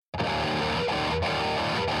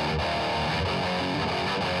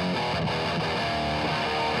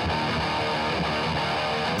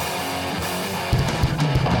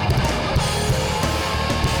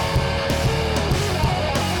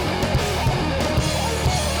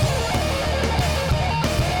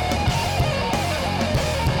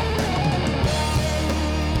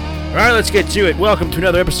right, let's get to it. Welcome to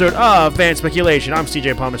another episode of Fan Speculation. I'm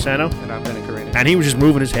CJ Palmisano. And I'm Benny Carino. And he was just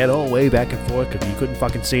moving his head all the way back and forth because you couldn't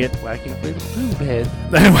fucking see it. Wacky inflatable tube head.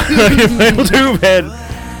 Inflatable tube head.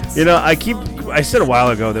 You know, I said a while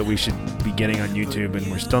ago that we should be getting on YouTube, and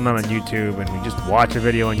we're still not on YouTube, and we just watched a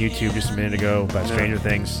video on YouTube just a minute ago about Stranger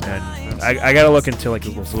Things, and I gotta look into like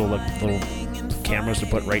those little cameras to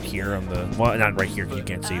put right here on the, well, not right here because you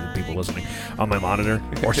can't see the people listening, on my monitor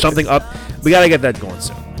or something up. We gotta get that going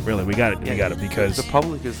soon. Really, we got it because the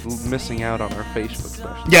public is missing out on our Facebook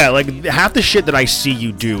special. Yeah, like half the shit that I see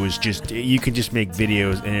you do is just, you can just make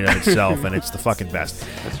videos in and of itself, and it's the fucking best.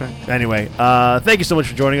 That's right. Anyway, thank you so much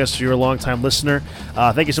for joining us. If you're a long-time listener,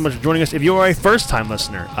 thank you so much for joining us. If you are a first-time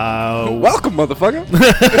listener, welcome, motherfucker.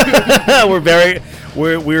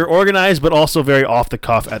 we're organized, but also very off the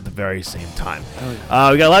cuff at the very same time. Oh,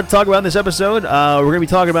 yeah. We got a lot to talk about in this episode. We're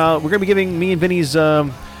gonna be giving me and Vinny's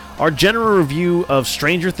our general review of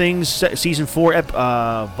Stranger Things Season 4,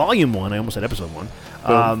 Volume 1. I almost said Episode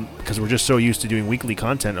 1. Because we're just so used to doing weekly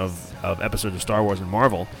content of episodes of Star Wars and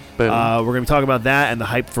Marvel. We're going to be talking about that and the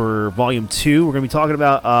hype for Volume 2. We're going to be talking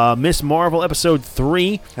about Miss Marvel Episode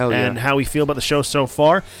 3 and how we feel about the show so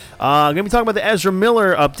far. Going to be talking about the Ezra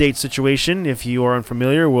Miller update situation. If you are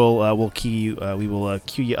unfamiliar, we will cue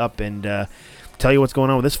you up and tell you what's going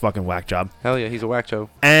on with this fucking whack job. Hell yeah, he's a whack job.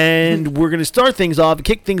 And we're going to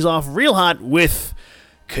kick things off real hot with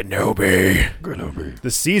Kenobi. The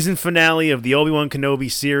season finale of the Obi-Wan Kenobi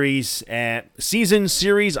series.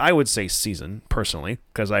 Series, I would say season, personally,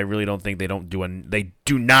 because I really don't think I think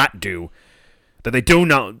they're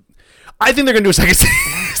going to do a second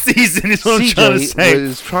season, is what I'm trying to say. CJ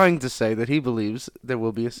was trying to say that he believes there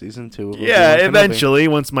will be a season 2 of Yeah, Obi-Wan eventually,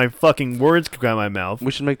 once my fucking words come out of my mouth. We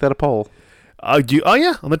should make that a poll. On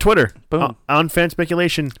the Twitter. Boom. On Fan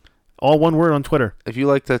Speculation. All one word on Twitter. If you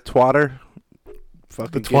like the twatter,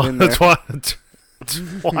 fucking get in there. Twat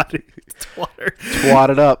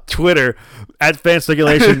it up. Twitter, at Fan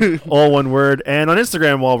Speculation, all one word. And on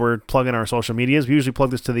Instagram, while we're plugging our social medias, we usually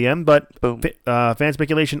plug this to the end, but Boom. Fan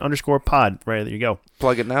Speculation _pod. Right, there you go.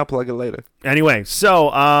 Plug it now, plug it later. Anyway,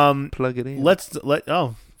 so plug it in. what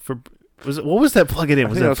was that? Plug it in. I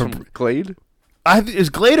Was think that from Glade? Is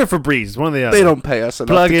Glade or Febreze? One of the other. They don't pay us enough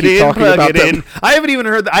Plug to it keep in, talking plug about it them. in. I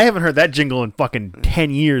haven't heard that jingle in fucking 10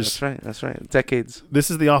 years. That's right. Decades. This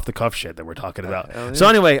is the off the cuff shit that we're talking about. Yeah. So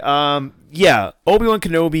anyway, Obi-Wan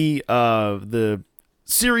Kenobi, the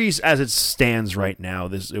series as it stands right now.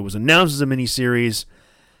 It was announced as a miniseries.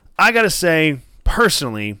 I gotta say,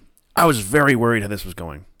 personally, I was very worried how this was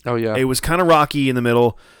going. Oh yeah. It was kind of rocky in the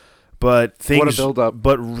middle. But things, what a build-up.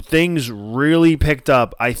 But things really picked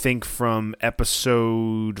up, I think, from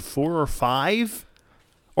episode 4 or 5,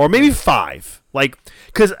 or maybe 5.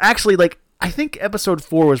 Because actually, I think episode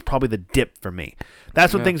 4 was probably the dip for me.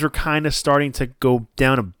 That's when things were kind of starting to go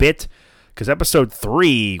down a bit. Because episode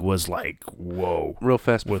 3 was like, whoa. Real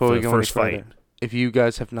fast before we go first any further. fight. If you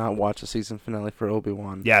guys have not watched the season finale for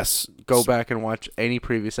Obi-Wan, Yes, go back and watch any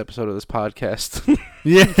previous episode of this podcast.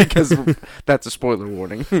 Yeah, because that's a spoiler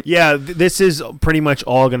warning. Yeah, this is pretty much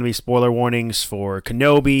all going to be spoiler warnings for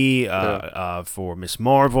Kenobi, for Miss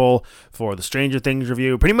Marvel, for the Stranger Things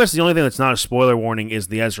review. Pretty much the only thing that's not a spoiler warning is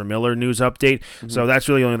the Ezra Miller news update. Mm-hmm. So that's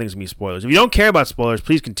really the only thing that's going to be spoilers. If you don't care about spoilers,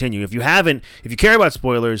 please continue. If you care about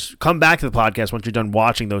spoilers, come back to the podcast once you're done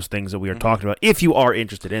watching those things that we are talking about, if you are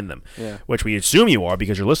interested in them, which we assume you are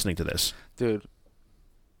because you're listening to this. Dude,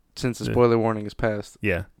 since the spoiler warning is passed,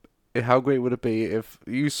 how great would it be if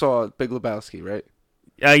you saw Big Lebowski, right?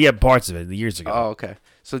 Yeah, parts of it years ago. Oh, okay.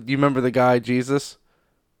 So do you remember the guy Jesus?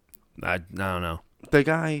 I don't know. The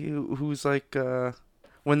guy who's like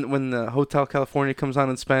when the Hotel California comes on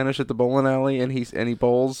in Spanish at the bowling alley and he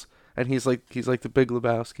bowls and he's like the Big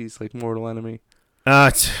Lebowski's like mortal enemy.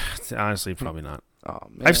 Honestly, probably not. Oh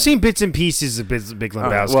man, I've seen bits and pieces of Big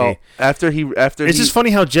Lebowski. Well, after it's just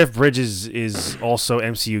funny how Jeff Bridges is also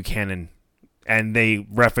MCU canon, and they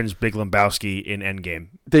reference Big Lebowski in Endgame.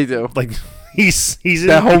 They do. Like he's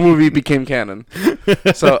that whole movie became canon.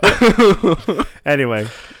 So anyway,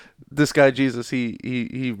 this guy Jesus,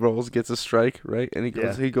 he rolls, gets a strike, right, and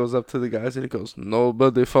he goes up to the guys and he goes,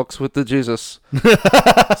 "Nobody fucks with the Jesus."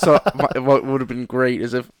 So what would have been great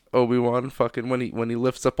is if Obi-Wan fucking when he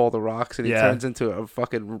lifts up all the rocks and he turns into a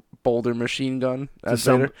fucking boulder machine gun.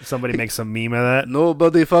 Somebody makes some meme of that.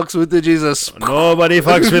 Nobody fucks with the Jesus. Nobody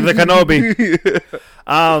fucks with the Kenobi.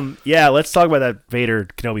 Let's talk about that Vader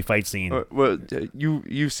Kenobi fight scene.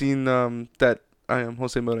 You've seen that I Am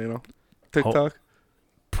Jose Moreno TikTok?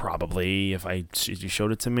 Probably if you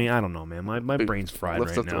showed it to me. I don't know, man. My brain's fried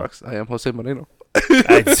right now. I Am Jose Moreno.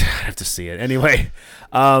 I'd have to see it anyway.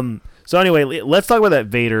 So anyway, let's talk about that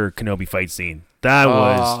Vader Kenobi fight scene. That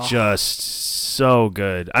was just so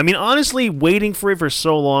good. I mean, honestly, waiting for it for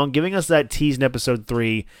so long, giving us that tease in episode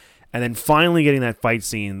 3, and then finally getting that fight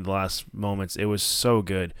scene in the last moments, it was so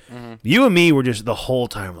good. Mm-hmm. You and me were just the whole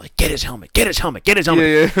time like, get his helmet, get his helmet, get his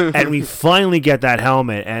helmet. Yeah. And we finally get that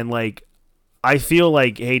helmet, and like, I feel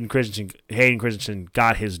like Hayden Christensen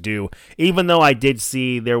got his due, even though I did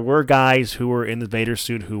see there were guys who were in the Vader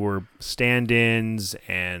suit who were stand-ins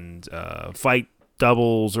and fight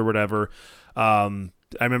doubles or whatever. I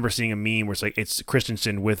remember seeing a meme where it's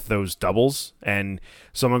Christensen with those doubles, and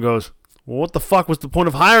someone goes, well, what the fuck was the point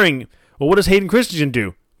of hiring? Well, what does Hayden Christensen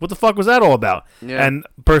do? What the fuck was that all about? Yeah. And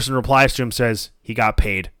the person replies to him, says, he got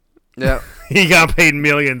paid. Yeah. He got paid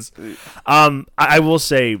millions. I will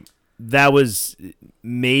say, that was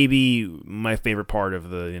maybe my favorite part of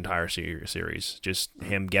the entire series. Just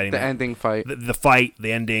him getting the ending fight, the fight,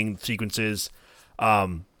 the ending sequences.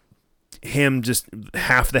 Him just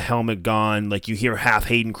half the helmet gone. Like you hear half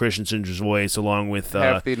Hayden Christensen's voice along with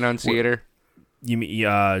half the enunciator. You mean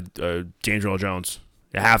James Earl Jones?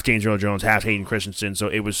 Half James Earl Jones, half Hayden Christensen. So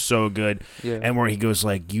it was so good. Yeah. And where he goes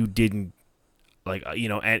like, you didn't, like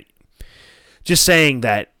and just saying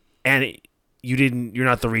that and. You're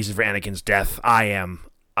not the reason for Anakin's death. I am.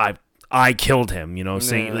 I killed him,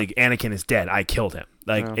 saying like Anakin is dead. I killed him.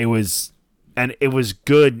 Like it was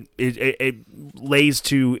good. It lays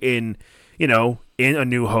to in A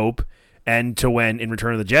New Hope and to when in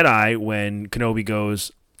Return of the Jedi when Kenobi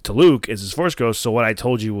goes to Luke as his Force Ghost. So what I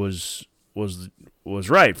told you was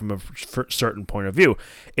right from a certain point of view.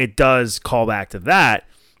 It does call back to that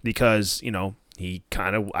because he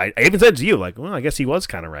kind of. I even said to you like, well, I guess he was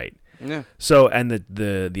kind of right. Yeah. So and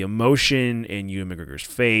the emotion in Ewan McGregor's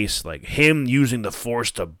face, like him using the Force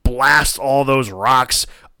to blast all those rocks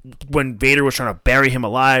when Vader was trying to bury him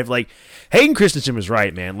alive, like Hayden Christensen was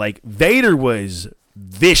right, man. Like Vader was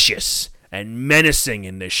vicious and menacing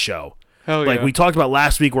in this show. Hell like yeah. We talked about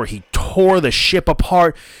last week where he tore the ship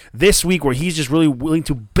apart. This week where he's just really willing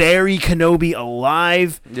to bury Kenobi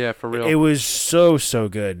alive. Yeah, for real. It was so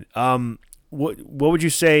good. What would you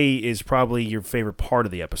say is probably your favorite part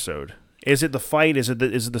of the episode? Is it the fight? Is it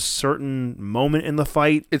the certain moment in the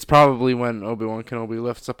fight? It's probably when Obi-Wan Kenobi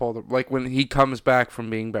lifts up all the when he comes back from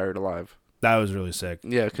being buried alive. That was really sick.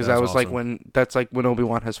 Yeah, because that was awesome. That's when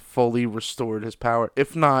Obi-Wan has fully restored his power,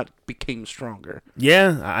 if not became stronger.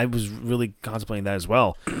 Yeah, I was really contemplating that as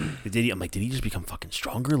well. Did he just become fucking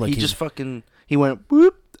stronger? Like he went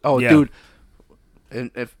whoop. Oh, yeah. Dude.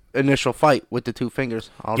 Initial fight with the 2 fingers.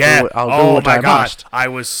 I'll do what I must. I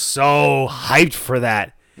was so hyped for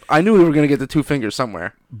that. I knew we were going to get the 2 fingers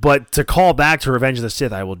somewhere. But to call back to Revenge of the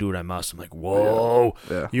Sith, I will do what I must. I'm like, whoa.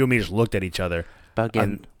 Yeah. You and me just looked at each other.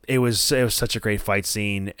 It was such a great fight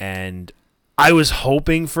scene, and I was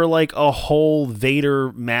hoping for like a whole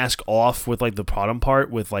Vader mask off with like the bottom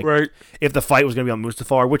part with like right. If the fight was going to be on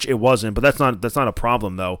Mustafar, which it wasn't, but that's not a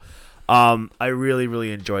problem though. I really,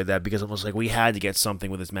 really enjoyed that because it was like we had to get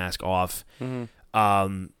something with his mask off. Mm-hmm.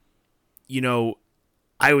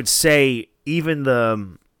 I would say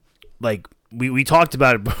even we talked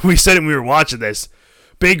about it. We said it when we were watching this.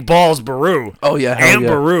 Big Balls Beru. Oh yeah, and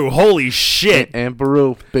Beru. Holy shit. And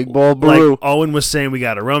Beru. Big Ball Beru. Like Owen was saying, we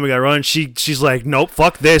gotta run. She's like, nope,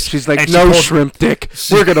 fuck this. She's like, no shrimp dick.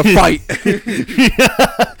 We're gonna fight.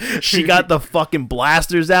 She got the fucking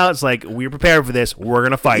blasters out. It's like, we're prepared for this. We're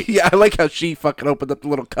gonna fight. Yeah, I like how she fucking opened up the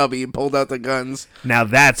little cubby and pulled out the guns. Now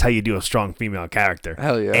that's how you do a strong female character.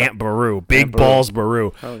 Hell yeah. Aunt Beru. Big Balls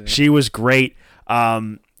Beru. Yeah. She was great.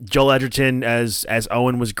 Joel Edgerton as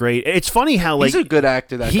Owen was great. It's funny how like he's a good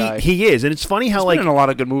actor. That guy. He is, and it's funny how he's been in a lot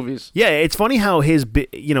of good movies. Yeah, it's funny how he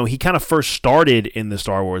kind of first started in the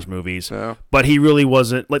Star Wars movies, but he really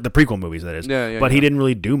wasn't like the prequel movies. That is, but he didn't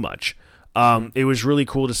really do much. It was really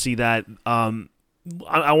cool to see that.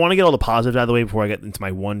 I want to get all the positives out of the way before I get into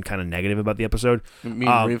my one kind of negative about the episode. You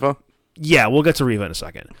mean Reva? Yeah, we'll get to Reva in a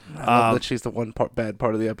second. I love that she's the bad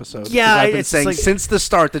part of the episode. Yeah, I've been saying since the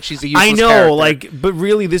start that she's a useless character. character. But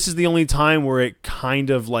really, this is the only time where it kind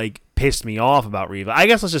of pissed me off about Reva. I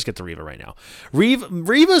guess let's just get to Reva right now.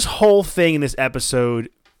 Reva's whole thing in this episode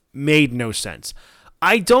made no sense.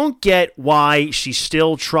 I don't get why she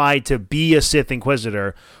still tried to be a Sith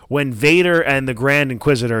Inquisitor when Vader and the Grand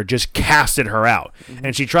Inquisitor just casted her out,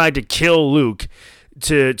 and she tried to kill Luke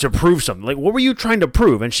to prove something. Like, what were you trying to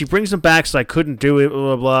prove? And she brings him back, so I couldn't do it,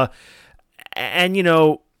 blah, blah, blah. And,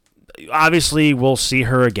 obviously we'll see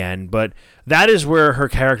her again, but that is where her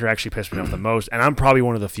character actually pissed me off the most, and I'm probably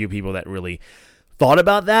one of the few people that really thought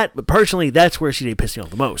about that, but personally, that's where she did piss me off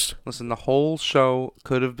the most. Listen, the whole show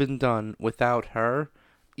could have been done without her.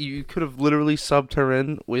 you could have literally subbed her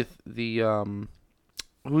in with the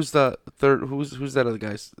who's the third? Who's that other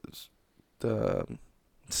guy? The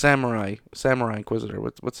Samurai Inquisitor.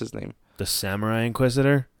 What's his name? The Samurai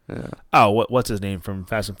Inquisitor. Yeah. Oh, what's his name from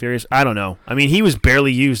Fast and Furious? I don't know. I mean, he was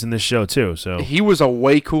barely used in this show too. So he was a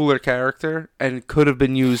way cooler character and could have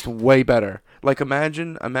been used way better. Like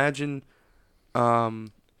imagine, like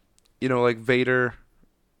Vader.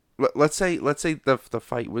 Let's say the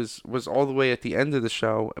fight was all the way at the end of the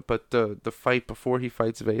show, but the fight before he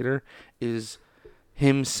fights Vader is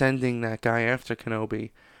him sending that guy after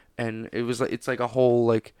Kenobi, and it's like a whole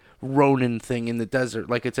like Ronin thing in the desert.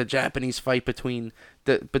 Like it's a Japanese fight between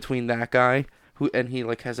that guy and he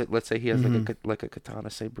like has it. Let's say he has like a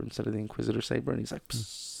katana saber instead of the Inquisitor saber, and he's like.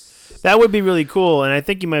 Psst. That would be really cool, and I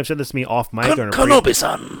think you might have said this to me off mic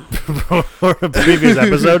Kenobi-san or a previous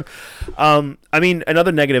episode. I mean,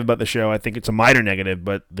 another negative about the show, I think it's a minor negative,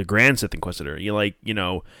 but the Grand Sith Inquisitor,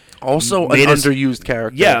 also an underused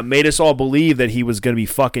character. Yeah, made us all believe that he was going to be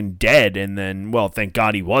fucking dead, and then, well, thank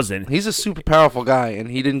God he wasn't. He's a super powerful guy, and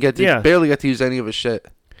he didn't barely get to use any of his shit.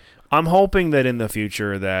 I'm hoping that in the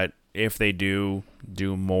future that if they do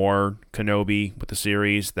more Kenobi with the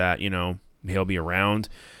series, that he'll be around.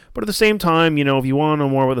 But at the same time, if you want to know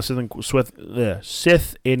more about the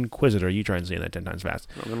Sith Inquisitor, you try and say that 10 times fast.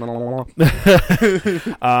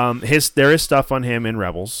 There is stuff on him in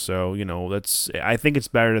Rebels, so I think it's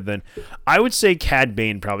better than. I would say Cad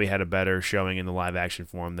Bane probably had a better showing in the live action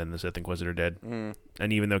form than the Sith Inquisitor did. And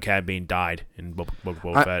even though Cad Bane died in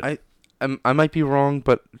Boba Fett, I might be wrong,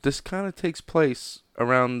 but this kind of takes place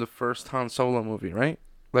around the first Han Solo movie, right?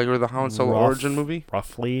 Like or the Han Solo origin movie,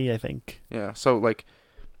 roughly, I think. Yeah, so like.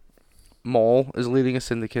 Maul is leading a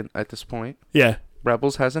syndicate at this point. Yeah.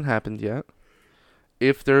 Rebels hasn't happened yet.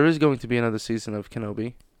 If there is going to be another season of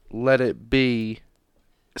Kenobi, let it be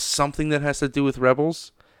something that has to do with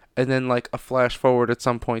Rebels, and then like a flash forward at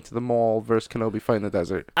some point to the Maul versus Kenobi fight in the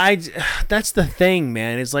desert. That's the thing,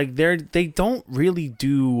 man. It's like they don't really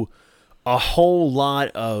do a whole lot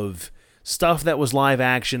of stuff that was live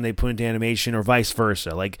action they put into animation or vice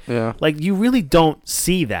versa. Like you really don't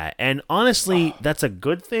see that. And honestly, that's a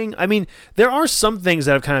good thing. I mean, there are some things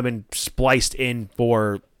that have kind of been spliced in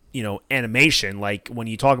for, animation. Like when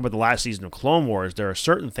you talk about the last season of Clone Wars, there are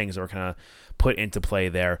certain things that were kind of put into play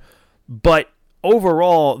there. But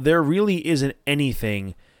overall, there really isn't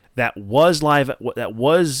anything that was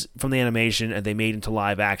from the animation and they made into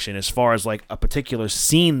live action as far as like a particular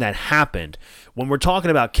scene that happened. When we're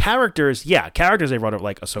talking about characters they brought up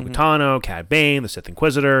like Ahsoka Tano, Cad Bane, the Sith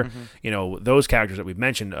Inquisitor, those characters that we've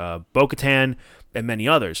mentioned, Bo-Katan, and many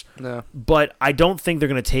others. Yeah. But I don't think they're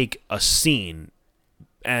going to take a scene.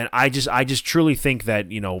 And I just truly think that,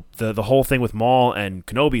 the whole thing with Maul and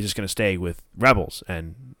Kenobi is just going to stay with Rebels.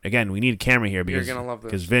 And again, we need a camera here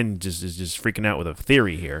because Vin is just freaking out with a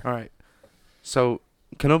theory here. All right. So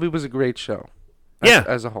Kenobi was a great show.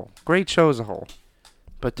 As a whole. Great show as a whole.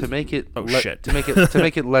 But to make it to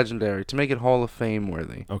make it legendary, to make it Hall of Fame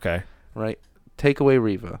worthy. Okay. Right? Take away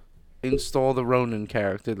Reva. Install the Ronin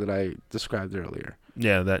character that I described earlier.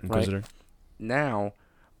 Yeah, that Inquisitor. Right? Now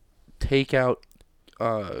take out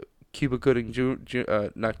Cuba Gooding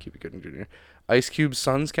not Cuba Gooding Jr. Ice Cube's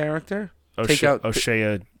son's character. Take out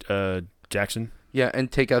O'Shea Jackson. Yeah,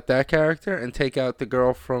 and take out that character and take out the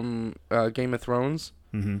girl from Game of Thrones.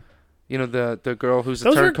 Mm-hmm. The girl who's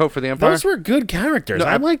a turncoat for the Empire. Those were good characters. No,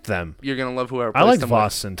 I liked them. You're gonna love whoever. I liked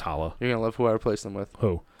Voss and Tala. You're gonna love who I replaced them with.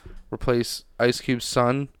 Who? Replace Ice Cube's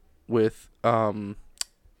son with Hunter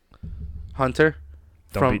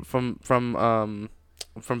from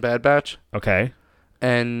Bad Batch. Okay.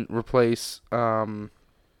 And replace the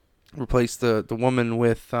woman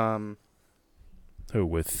with who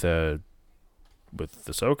with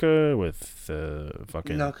Ahsoka with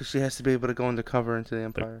fucking no, because she has to be able to go undercover into the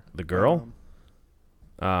Empire. The girl.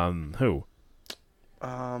 Who? Who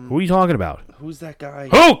are you talking about? Who's that guy?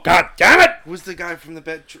 Who? God damn it! Who's the guy from the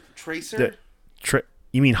bed? Tracer?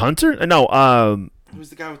 You mean Hunter? No. Who's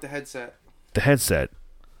the guy with the headset? The headset.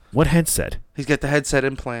 What headset? He's got the headset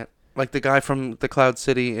implant. Like the guy from the Cloud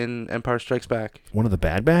City in Empire Strikes Back. One of the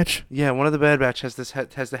Bad Batch? Yeah, one of the Bad Batch has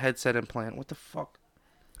the headset implant. What the fuck?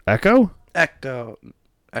 Echo? Echo?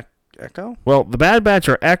 Well, the Bad Batch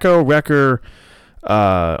are Echo, Wrecker,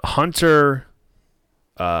 Hunter,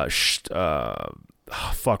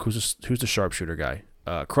 fuck, who's the sharpshooter guy?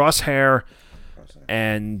 Crosshair,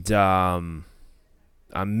 and I'm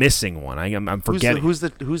missing one. I'm forgetting. Who's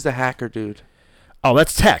the hacker dude? Oh,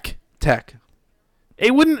 that's Tech. Tech.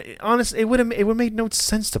 It wouldn't, honestly, it would make no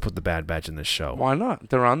sense to put the Bad Batch in this show. Why not?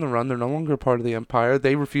 They're on the run. They're no longer part of the Empire.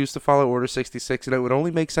 They refuse to follow Order 66, and it would only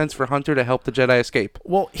make sense for Hunter to help the Jedi escape.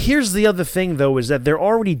 Well, here's the other thing, though, is that they're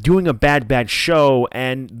already doing a Bad Batch show,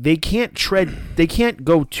 and they can't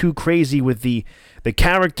go too crazy with the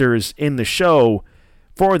characters in the show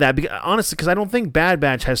for that. Honestly, because I don't think Bad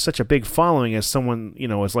Batch has such a big following as someone,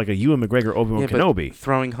 as like a Ewan McGregor, Obi-Wan Kenobi. But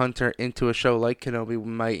throwing Hunter into a show like Kenobi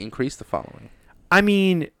might increase the following. I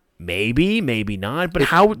mean, maybe not. But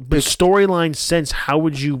storyline sense,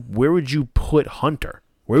 where would you put Hunter?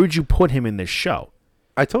 Where would you put him in this show?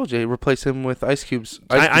 I told you, replace him with Ice Cube's.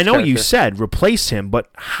 I know you said replace him, but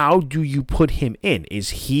how do you put him in? Is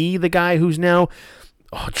he the guy who's now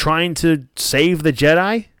trying to save the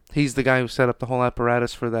Jedi? He's the guy who set up the whole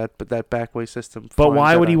apparatus for that backway system. But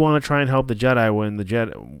why would he want to try and help the Jedi when the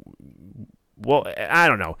Jedi? Well, I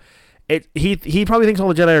don't know. He probably thinks all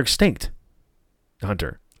the Jedi are extinct.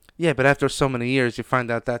 Hunter. Yeah, but after so many years, you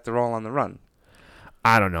find out that they're all on the run.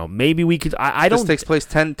 I don't know. Maybe we could. This takes place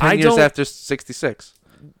 10 years after 66.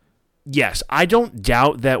 Yes, I don't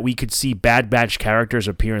doubt that we could see Bad Batch characters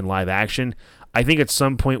appear in live action. I think at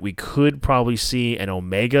some point we could probably see an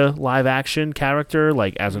Omega live action character,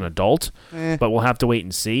 like as an adult, but we'll have to wait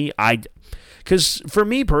and see. Because for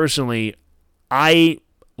me personally, I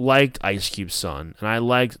liked Ice Cube's son, and I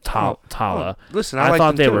liked Tala. Listen, I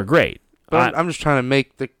thought they were great. But I'm just trying to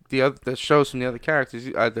make the shows from the other characters,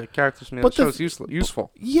 the characters from the other shows useful.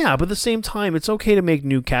 Yeah, but at the same time, it's okay to make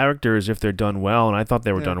new characters if they're done well, and I thought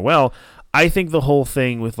they were done well. I think the whole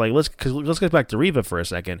thing with let's get back to Reva for a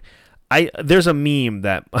second. There's a meme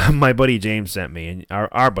that my buddy James sent me, and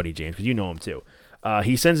our buddy James, because you know him too.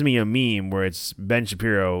 He sends me a meme where it's Ben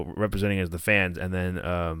Shapiro representing as the fans, and then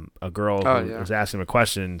a girl who was asking him a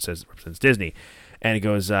question represents Disney. And he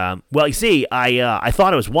goes, well, you see, I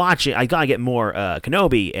thought I was watching. I gotta get more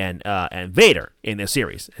Kenobi and Vader in this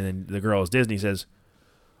series. And then the girl is Disney says,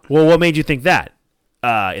 well, what made you think that?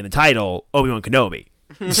 In the title, Obi-Wan Kenobi.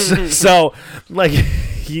 So, like,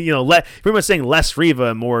 pretty much saying less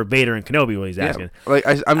Reva and more Vader and Kenobi. What he's asking.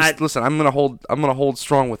 Listen, I'm gonna hold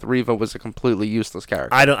strong with Reva was a completely useless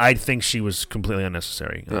character. I think she was completely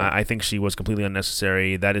unnecessary. Yeah. I think she was completely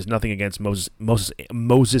unnecessary. That is nothing against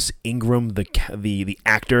Moses Ingram, the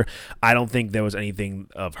actor. I don't think there was anything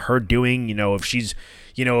of her doing.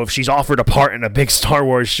 If she's offered a part in a big Star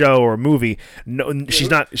Wars show or movie, no, she's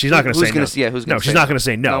not going to say no. She's not going to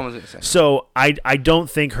say no. No one's gonna say no. So I don't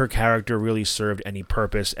think her character really served any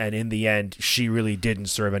purpose, and in the end, she really didn't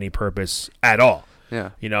serve any purpose at all.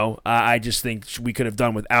 Yeah. I just think we could have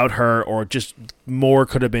done without her, or just more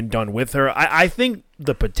could have been done with her. I think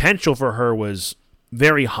the potential for her was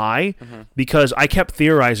very high because I kept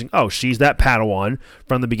theorizing, she's that Padawan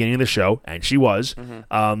from the beginning of the show, and she was.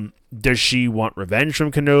 Does she want revenge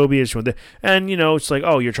from Kenobi? And it's like,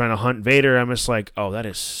 you're trying to hunt Vader. I'm just like, that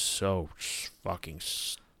is so fucking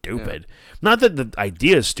stupid. Yeah. Not that the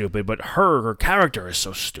idea is stupid, but her character is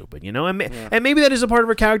so stupid, and maybe that is a part of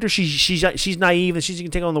her character. She's naive and she's going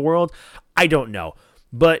to take on the world. I don't know.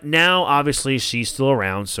 But now, obviously, she's still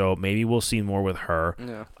around, so maybe we'll see more with her.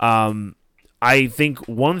 Yeah. I think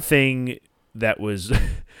one thing that was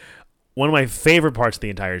one of my favorite parts of the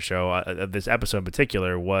entire show, of this episode in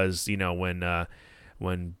particular, was when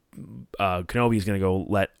Kenobi is going to go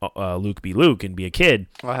let Luke be Luke and be a kid.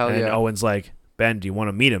 Oh, hell and Owen's like, Ben, do you want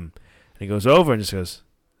to meet him? And he goes over and just goes,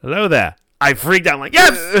 hello there. I freaked out. I'm like,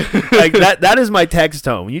 yes! Like that is my text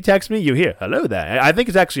tone. When you text me, you hear, hello there. I think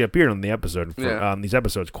it's actually appeared on the episode, these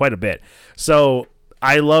episodes quite a bit. So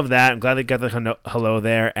I love that. I'm glad they got the hello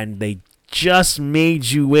there, and they just made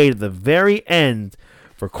you wait at the very end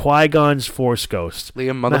for Qui-Gon's Force Ghost.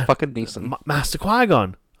 Liam motherfucking Neeson. Master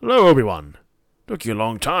Qui-Gon. Hello, Obi-Wan. Took you a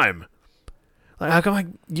long time. Like, how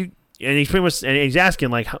come you... And he's pretty much... And he's asking,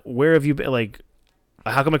 like, where have you been? Like,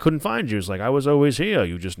 how come I couldn't find you? It's like, I was always here.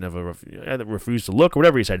 You just never refused to look, or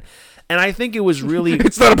whatever he said. And I think it was really...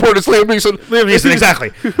 It's not important. It's Liam Neeson. Liam Neeson,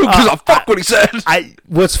 exactly. Who gives a fuck what he said?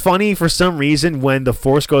 What's funny, for some reason, when the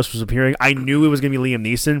Force Ghost was appearing, I knew it was going to be Liam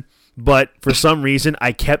Neeson. But for some reason,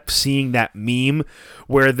 I kept seeing that meme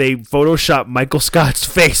where they Photoshopped Michael Scott's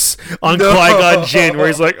face on Qui-Gon Jinn, where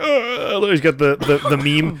he's like, he's got the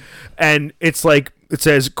meme, and it's like, it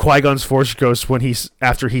says Qui-Gon's Force Ghost when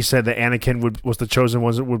after he said that Anakin was the chosen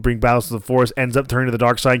one that would bring balance to the Force, ends up turning to the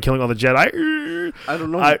dark side and killing all the Jedi. I don't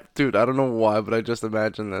know, dude. I don't know why, but I just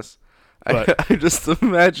imagine this. I just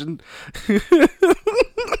imagine.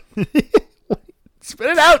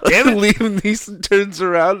 Spit it out, damn it. Liam Neeson turns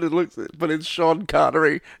around and looks at, but it's Sean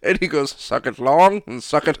Connery, and he goes, suck it long and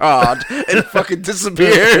suck it hard, and fucking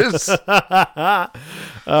disappears.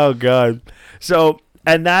 Oh, God. So,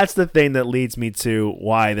 And that's the thing that leads me to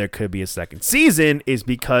why there could be a second season, is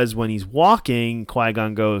because when he's walking,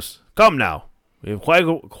 Qui-Gon goes, "Come now, we have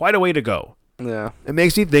quite a way to go." Yeah. It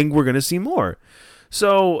makes me think we're going to see more.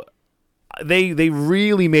 So they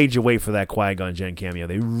really made you wait for that Qui-Gon Jinn cameo.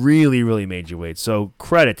 They really, really made you wait. So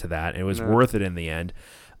credit to that. It was worth it in the end.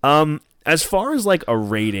 As far as like a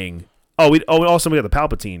rating, also we got the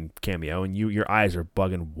Palpatine cameo, and your eyes are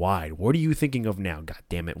bugging wide. What are you thinking of now? God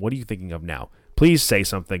damn it! What are you thinking of now? Please say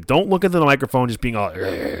something. Don't look at the microphone just being all.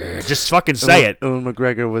 Just fucking say it. Ewan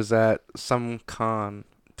McGregor was at some con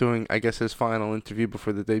doing, I guess, his final interview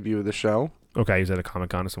before the debut of the show. Okay, he's at a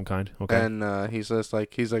Comic-Con of some kind. Okay, and he's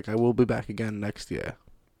like, I will be back again next year.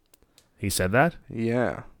 He said that.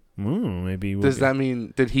 Yeah. Maybe. Does that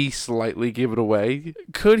mean, did he slightly give it away?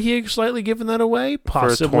 Could he have slightly given that away?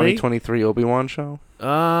 Possibly. For a 2023 Obi-Wan show?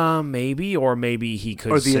 Maybe. Or maybe he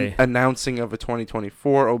could say. Announcing of a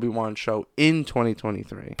 2024 Obi-Wan show in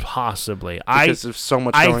 2023. Possibly. Because there's so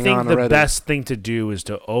much going on already. I think the best thing to do is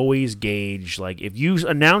to always gauge, like, if you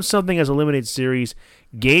announce something as a limited series,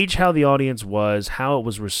 gauge how the audience was, how it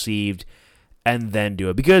was received, and then do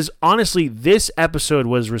it. Because, honestly, this episode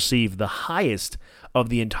was received the highest of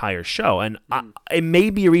the entire show. And it may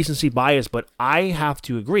be a recency bias, but I have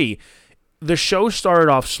to agree. The show started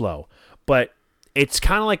off slow, but it's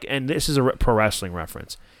kind of like, and this is a pro wrestling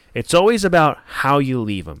reference, it's always about how you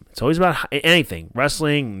leave them. It's always about anything,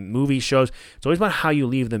 wrestling, movies, shows. It's always about how you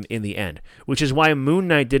leave them in the end, which is why Moon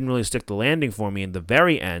Knight didn't really stick the landing for me in the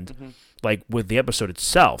very end, like with the episode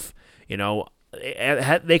itself. You know,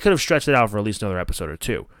 they could have stretched it out for at least another episode or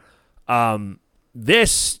two.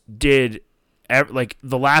 This did... Like,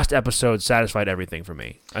 the last episode satisfied everything for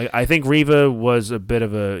me. I think Reva was a bit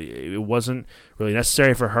of it wasn't really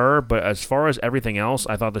necessary for her, but as far as everything else,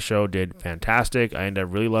 I thought the show did fantastic. I ended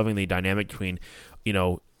up really loving the dynamic between,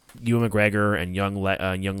 Ewan McGregor and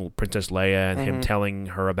young Princess Leia, and him telling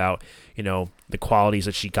her about, the qualities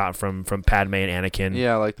that she got from Padme and Anakin.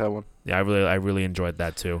 Yeah, I like that one. Yeah, I really enjoyed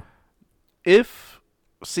that too. If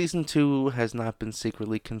season 2 has not been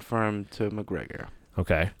secretly confirmed to McGregor.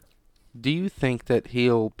 Okay. Do you think that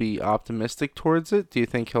he'll be optimistic towards it? Do you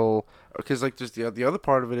think he'll... Because, like, there's the other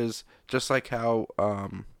part of it is just like how...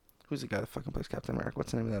 who's the guy that fucking plays Captain America?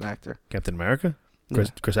 What's the name of that actor? Captain America?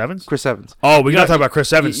 Chris Evans? Chris Evans. Oh, we got to talk about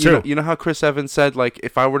Chris Evans, too. You know how Chris Evans said, like,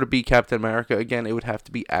 if I were to be Captain America again, it would have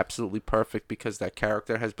to be absolutely perfect because that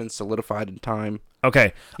character has been solidified in time.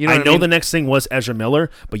 Okay. I know the next thing was Ezra Miller,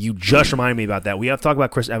 but you just reminded me about that. We have to talk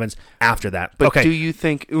about Chris Evans after that. But okay. Do you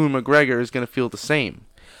think Ewan McGregor is going to feel the same?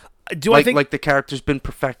 I think like the character's been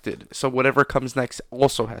perfected, so whatever comes next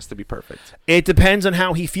also has to be perfect? It depends on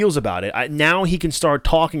how he feels about it. Now he can start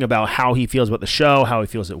talking about how he feels about the show, how he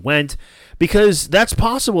feels it went, because that's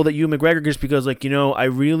possible that Ewan McGregor, just because, like, I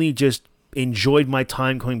really just enjoyed my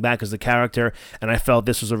time coming back as the character, and I felt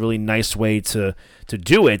this was a really nice way to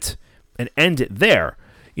do it and end it there.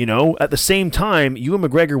 At the same time, Ewan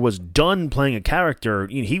McGregor was done playing a character.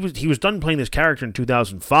 He was done playing this character in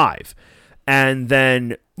 2005. And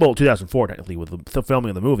then, 2004 technically with the filming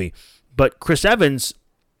of the movie. But Chris Evans,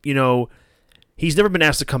 he's never been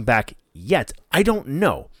asked to come back yet. I don't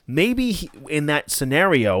know. Maybe in that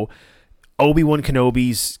scenario, Obi-Wan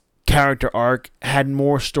Kenobi's character arc had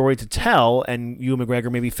more story to tell, and Ewan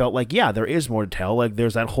McGregor maybe felt like, yeah, there is more to tell. Like,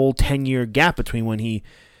 there's that whole 10-year gap between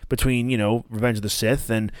Revenge of the Sith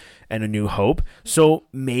and A New Hope. So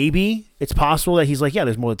maybe it's possible that he's like, yeah,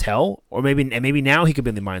 there's more to tell, or maybe now he could be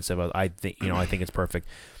in the mindset of, I think it's perfect.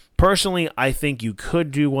 Personally, I think you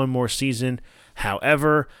could do one more season.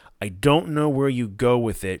 However, I don't know where you go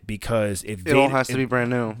with it, because if it all has to be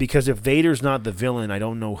brand new. Because if Vader's not the villain, I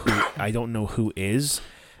don't know who is,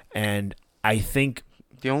 and I think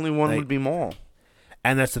the only one would be Maul.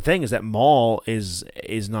 And that's the thing, is that Maul he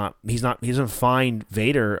doesn't find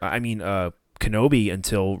Vader, Kenobi,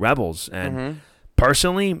 until Rebels. And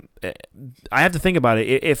personally, I have to think about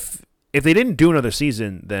it. If they didn't do another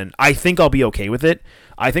season, then I think I'll be okay with it.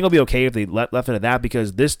 I think I'll be okay if they left it at that,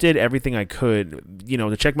 because this did everything I could,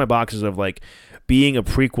 to check my boxes of, like, being a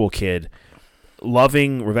prequel kid,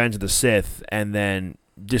 loving Revenge of the Sith, and then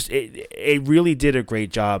just it really did a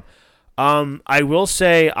great job. I will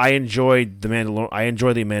say I enjoyed the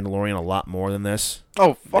Mandalorian a lot more than this.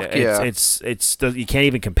 Oh, fuck yeah. It's you can't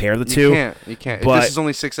even compare the two. You can't. But this is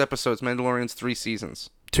only 6 episodes. Mandalorian's 3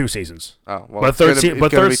 seasons. 2 seasons. Oh, well. But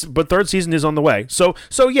third season is on the way. So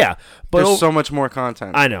yeah. But there's so much more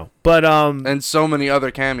content. I know. But and so many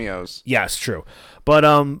other cameos. Yes, true. But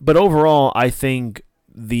overall, I think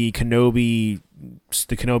the Kenobi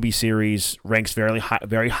the Kenobi series ranks very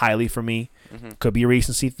highly for me. Mm-hmm. Could be a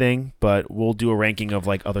recency thing, but we'll do a ranking of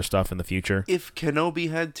like other stuff in the future. If Kenobi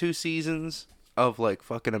had 2 seasons of like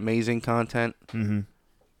fucking amazing content,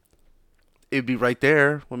 it'd be right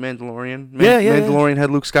there with Mandalorian. Mandalorian had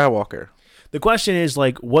Luke Skywalker. The question is,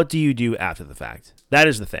 like, what do you do after the fact? That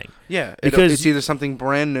is the thing. Yeah, because it's either something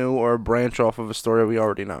brand new or a branch off of a story we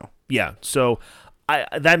already know. Yeah, so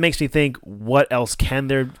that makes me think, what else can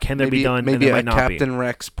there be done? Maybe and a Captain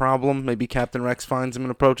Rex problem. Maybe Captain Rex finds him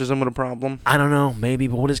and approaches him with a problem. I don't know, maybe,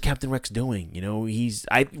 but what is Captain Rex doing? You know,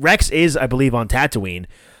 Rex is, I believe, on Tatooine.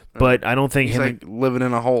 But I don't think he's like living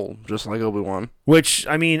in a hole, just like Obi-Wan. Which,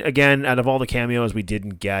 I mean, again, out of all the cameos we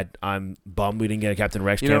didn't get, I'm bummed we didn't get a Captain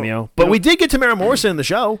Rex cameo. But we did get Tamara Morrison in the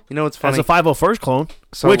show. You know what's funny? As a 501st clone,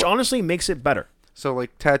 which honestly makes it better. So,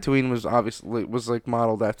 like, Tatooine was like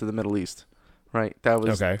modeled after the Middle East, right? That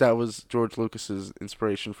was George Lucas's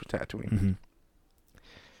inspiration for Tatooine. Mm-hmm.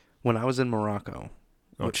 When I was in Morocco.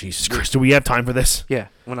 Oh, Jesus Christ. Do we have time for this? Yeah.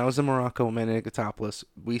 When I was in Morocco in Manigatopolis,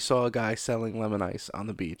 we saw a guy selling lemon ice on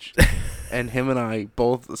the beach. And him and I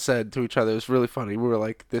both said to each other, it was really funny. We were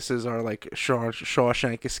like, this is our, like,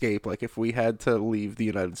 Shawshank escape. Like, if we had to leave the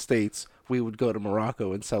United States, we would go to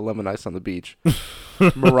Morocco and sell lemon ice on the beach.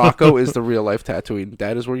 Morocco is the real-life Tatooine.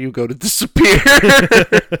 That is where you go to disappear.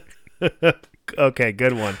 Okay,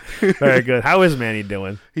 good one. Very good. How is Manny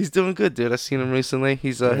doing? He's doing good, dude. I've seen him recently.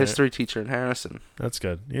 He's a history teacher in Harrison. That's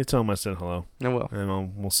good. You tell him I said hello. I will.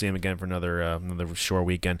 And we'll see him again for another shore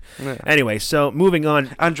weekend. Yeah. Anyway, so moving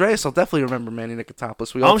on. Andreas will definitely remember Manny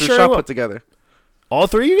Nikotopoulos. We all threw shot put together. All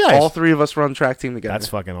 3 of you guys? All 3 of us were on track team together. That's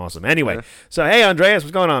fucking awesome. Anyway, So hey, Andreas,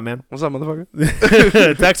 what's going on, man? What's up,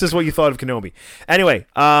 motherfucker? Text us what you thought of Kenobi. Anyway,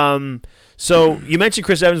 so you mentioned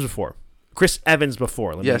Chris Evans before.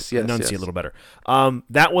 Let me enunciate a little better.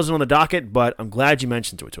 That wasn't on the docket, but I'm glad you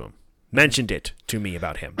mentioned it to me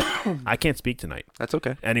about him. I can't speak tonight. That's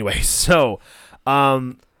okay. Anyway, so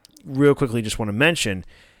real quickly, just want to mention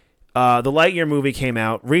the Lightyear movie came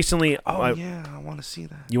out recently. I want to see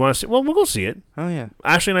that. You want to see? Well, we'll go see it. Oh yeah.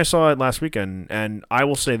 Ashley and I saw it last weekend, and I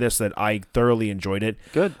will say this, that I thoroughly enjoyed it.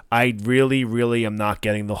 Good. I really, really am not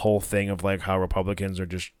getting the whole thing of like how Republicans are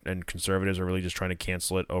just and conservatives are really just trying to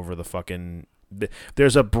cancel it over the fucking.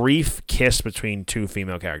 There's a brief kiss between 2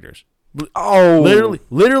 female characters. Oh,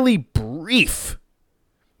 literally brief.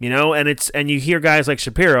 You know, and you hear guys like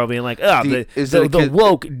Shapiro being like, the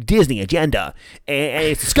woke Disney agenda, and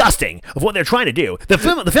it's disgusting of what they're trying to do. The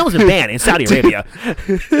film's been banned in Saudi Arabia.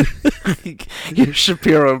 Your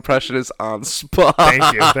Shapiro impression is on spot.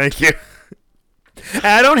 Thank you. And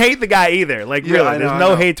I don't hate the guy either. Like, really, there's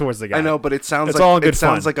no hate towards the guy. I know, but it sounds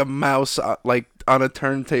sounds like a mouse, like on a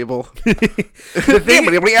turntable. The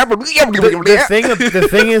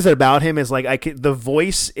thing is about him is like the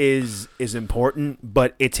voice is important,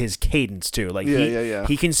 but it's his cadence too. Like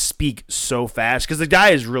he can speak so fast because the guy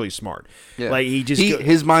is really smart. Yeah. Like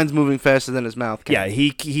his mind's moving faster than his mouth can. Yeah,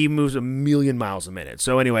 he moves 1,000,000 miles a minute.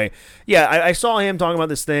 So anyway, yeah, I saw him talking about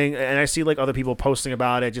this thing, and I see like other people posting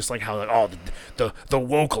about it, just like how like the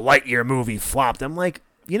woke Lightyear movie flopped. I'm like,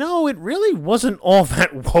 you know, it really wasn't all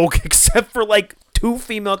that woke except for like 2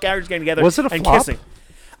 female characters getting together. Was it a and flop? Kissing.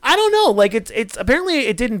 I don't know. Like it's apparently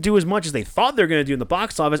it didn't do as much as they thought they were going to do in the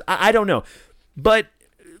box office. I don't know, but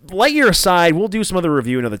Lightyear aside, we'll do some other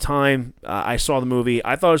review another time. I saw the movie.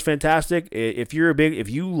 I thought it was fantastic. If you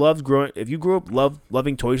grew up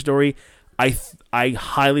loving Toy Story, I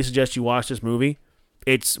highly suggest you watch this movie.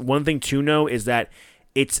 It's one thing to know is that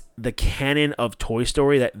it's the canon of Toy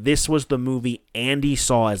Story, that this was the movie Andy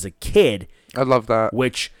saw as a kid. I love that.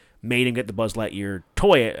 Which made him get the Buzz Lightyear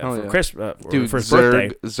toy for his birthday.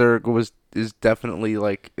 Zurg is definitely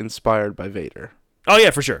like inspired by Vader. Oh yeah,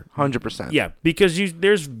 for sure, 100%. Yeah, because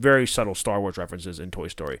there's very subtle Star Wars references in Toy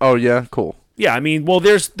Story. Oh yeah, cool. Yeah, I mean, well,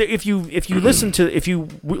 if you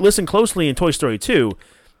listen closely in Toy Story 2,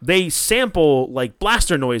 they sample like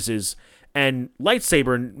blaster noises and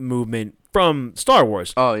lightsaber movement from Star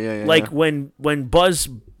Wars. Oh yeah. Like when Buzz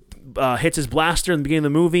hits his blaster in the beginning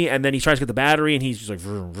of the movie, and then he tries to get the battery, and he's just like,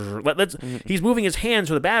 he's moving his hands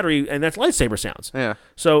for the battery, and that's lightsaber sounds. Yeah.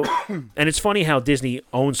 So, and it's funny how Disney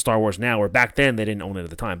owns Star Wars now, where back then they didn't own it at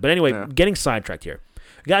the time. But anyway, getting sidetracked here.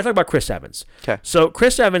 We got to talk about Chris Evans. Okay. So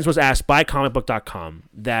Chris Evans was asked by comicbook.com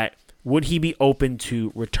that would he be open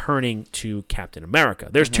to returning to Captain America.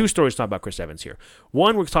 There's 2 stories to talk about Chris Evans here.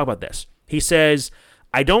 One, we're going to talk about this. He says,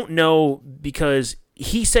 I don't know, because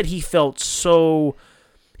he said he felt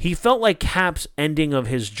like Cap's ending of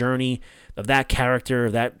his journey, of that character,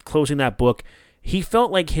 that closing that book, he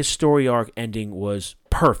felt like his story arc ending was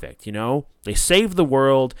perfect, you know? They saved the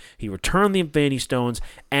world, he returned the Infinity Stones,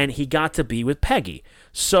 and he got to be with Peggy.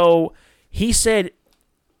 So he said,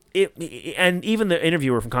 and even the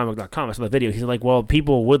interviewer from comic.com, I saw the video, he's like, well,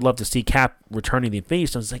 people would love to see Cap returning the Infinity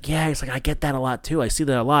Stones. He's like, yeah, he's like, I get that a lot too. I see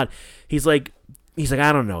that a lot. He's like,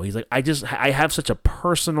 I don't know. He's like, I have such a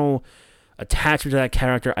personal attachment to that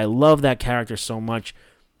character. I love that character so much.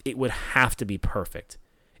 It would have to be perfect.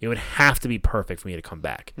 It would have to be perfect for me to come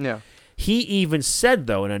back. Yeah. He even said,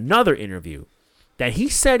 though, in another interview, that he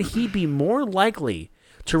said he'd be more likely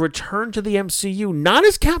to return to the MCU not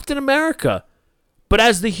as Captain America, but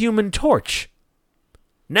as the Human Torch.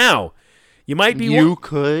 Now, you might be...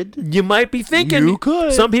 You might be thinking... You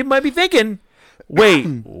could. Some people might be thinking, wait,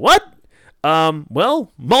 what?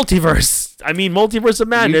 Well, Multiverse. I mean, Multiverse of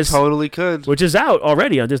Madness. You totally could. Which is out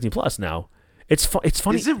already on Disney Plus now. It's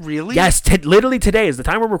funny. Is it really? Yes, literally today is the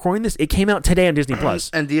time we're recording this. It came out today on Disney Plus.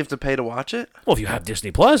 And do you have to pay to watch it? Well, if you have Disney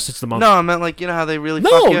Plus, it's the month. No, I meant like, you know how they really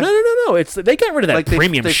fuck you? No. It's they got rid of that like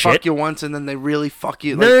premium they shit. Fuck you once and then they really fuck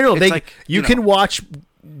you. No. It's like, you can watch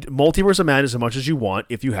Multiverse of Madness as much as you want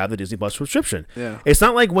if you have the Disney Plus subscription. Yeah. It's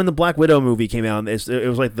not like when the Black Widow movie came out. It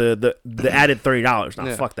was like the added $30.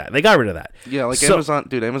 No, fuck that. They got rid of that. Yeah, like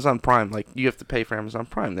Amazon Prime. Like you have to pay for Amazon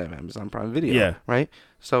Prime. They have Amazon Prime Video. Yeah. Right.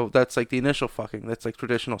 So that's like the initial fucking. That's like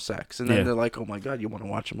traditional sex, and then they're like, "Oh my god, you want to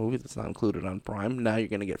watch a movie that's not included on Prime? Now you're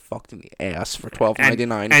gonna get fucked in the ass for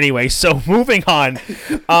 $12.99." Anyway, so moving on.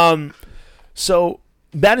 So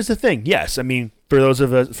that is the thing. Yes, I mean, for those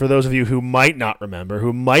of you who might not remember,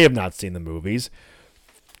 who might have not seen the movies,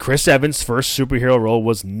 Chris Evans' first superhero role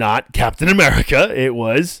was not Captain America. It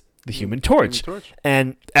was the Human Torch.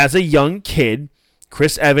 And as a young kid,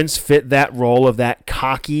 Chris Evans fit that role of that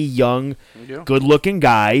cocky, young, good-looking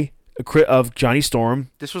guy of Johnny Storm.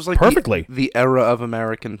 This was like perfectly the era of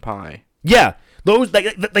American Pie. Yeah, those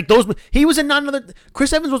like those. He was in Not Another.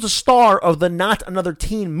 Chris Evans was a star of the Not Another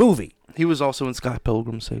Teen movie. He was also in Scott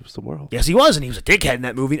Pilgrim Saves the World. Yes, he was, and he was a dickhead in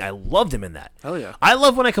that movie. I loved him in that. Hell yeah! I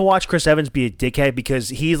love when I can watch Chris Evans be a dickhead because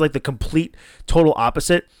he's like the complete, total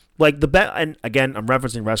opposite. Like and again, I'm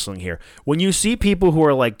referencing wrestling here. When you see people who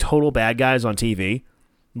are like total bad guys on TV,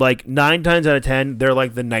 like 9 times out of 10, they're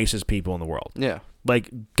like the nicest people in the world. Yeah.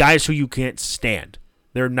 Like guys who you can't stand.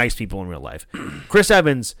 They're nice people in real life. Chris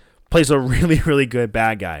Evans plays a really, really good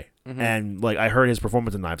bad guy. Mm-hmm. And like I heard his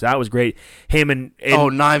performance in Knives Out was great. Him and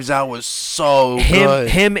Knives Out was so good.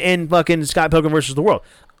 Him in fucking Scott Pilgrim vs. the World.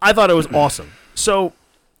 I thought it was awesome. So,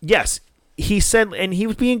 yes. He said, and he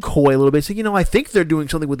was being coy a little bit. He said, you know, I think they're doing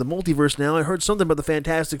something with the multiverse now. I heard something about the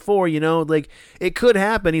Fantastic Four, you know, like it could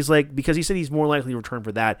happen. He's like, because he said he's more likely to return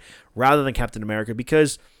for that rather than Captain America,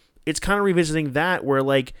 because it's kind of revisiting that where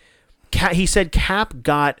like he said Cap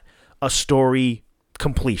got a story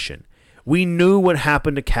completion. We knew what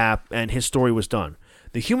happened to Cap and his story was done.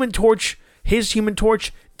 His Human Torch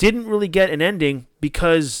didn't really get an ending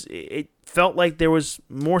because it felt like there was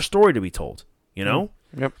more story to be told, you know?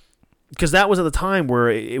 Yep. Because that was at the time where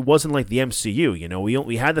it wasn't like the MCU, you know.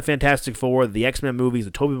 We had the Fantastic Four, the X-Men movies,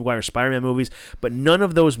 the Tobey Maguire Spider-Man movies, but none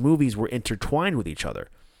of those movies were intertwined with each other.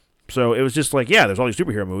 So it was just like, yeah, there's all these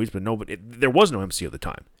superhero movies, but there was no MCU at the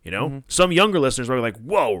time, you know? Mm-hmm. Some younger listeners were like,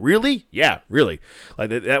 whoa, really? Yeah, really. Like,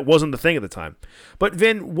 that wasn't the thing at the time. But,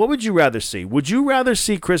 Vin, what would you rather see? Would you rather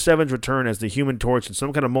see Chris Evans return as the Human Torch in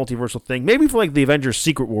some kind of multiversal thing, maybe for, like, the Avengers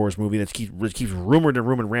Secret Wars movie that keeps rumored and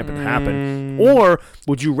rampant to happen? Or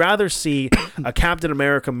would you rather see a Captain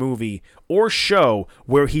America movie or show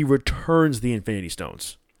where he returns the Infinity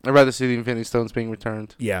Stones? I'd rather see the Infinity Stones being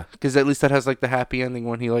returned. Yeah, because at least that has like the happy ending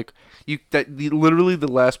when he like literally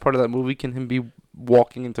the last part of that movie can him be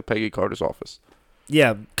walking into Peggy Carter's office.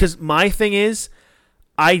 Yeah, because my thing is,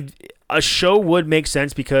 a show would make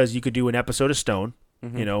sense because you could do an episode of Stone,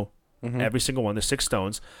 you know, every single one, the 6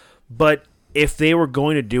 Stones. But if they were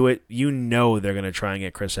going to do it, you know they're going to try and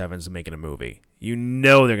get Chris Evans to make it a movie. You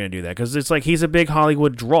know they're going to do that because it's like he's a big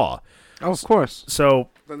Hollywood draw. Oh, of course. So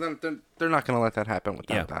they're not going to let that happen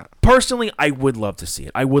without that. Personally, I would love to see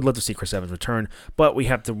it. I would love to see Chris Evans return, but we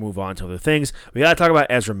have to move on to other things. We got to talk about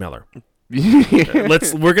Ezra Miller.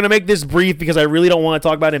 We're going to make this brief because I really don't want to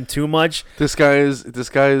talk about him too much. This guy is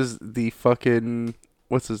the fucking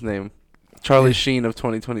what's his name? Charlie Sheen of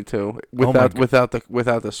 2022 without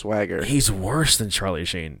the swagger. He's worse than Charlie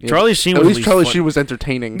Sheen. Yeah. Charlie Sheen was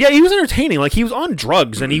entertaining. Yeah, he was entertaining. Like he was on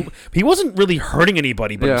drugs and he wasn't really hurting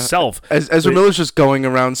anybody but himself. Ezra Miller's just going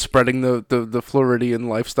around spreading the Floridian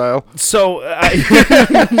lifestyle. So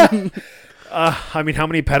I mean, how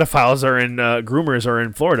many pedophiles are in groomers are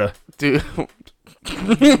in Florida? Dude,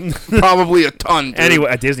 Probably a ton, dude.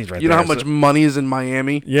 Anyway, Disney's right You there. know how much money is in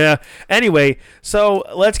Miami? Yeah. Anyway, so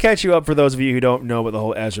let's catch you up for those of you who don't know about the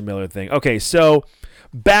whole Ezra Miller thing. Okay, so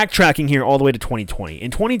backtracking here all the way to 2020.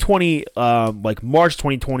 In 2020, like March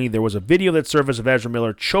 2020, there was a video that surfaced of Ezra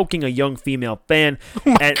Miller choking a young female fan.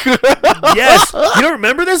 Yes, you don't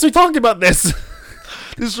remember this? We talked about this.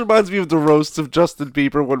 This reminds me of the roast of Justin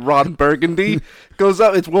Bieber when Ron Burgundy goes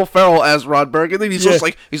out. It's Will Ferrell as Ron Burgundy. He's just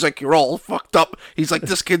like, you're all fucked up. He's like,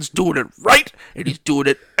 this kid's doing it right, and he's doing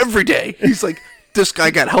it every day. He's like, this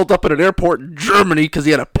guy got held up at an airport in Germany because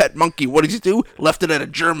he had a pet monkey. What did he do? Left it at a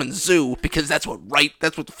German zoo because that's what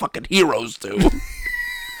the fucking heroes do.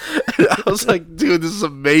 I was like, dude, this is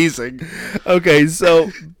amazing. Okay,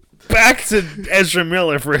 so back to Ezra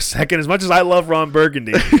Miller for a second. As much as I love Ron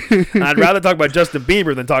Burgundy, I'd rather talk about Justin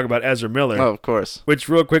Bieber than talk about Ezra Miller. Oh, of course. Which,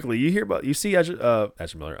 real quickly, you see Ezra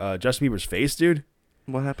Miller, Justin Bieber's face, dude?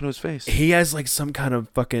 What happened to his face? He has like some kind of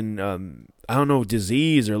fucking I don't know,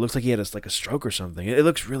 disease, or it looks like he had like a stroke or something. It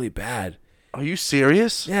looks really bad. Are you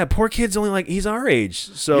serious? Yeah, poor kid's only like, he's our age.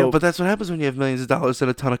 So yeah, but that's what happens when you have millions of dollars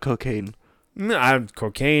and a ton of cocaine.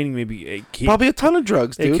 Cocaine, maybe probably a ton of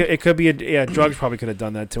drugs, dude. It could be drugs probably could have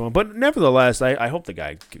done that to him. But nevertheless, I hope the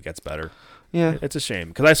guy gets better. Yeah, it's a shame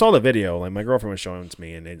because I saw the video. Like my girlfriend was showing it to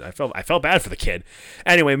me, and I felt bad for the kid.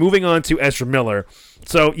 Anyway, moving on to Ezra Miller.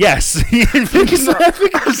 So yes,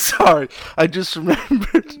 I'm sorry. I just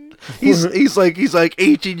remembered. He's like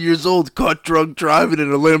 18 years old, caught drunk driving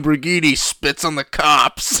in a Lamborghini, spits on the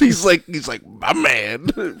cops. He's like my man.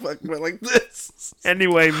 Like this.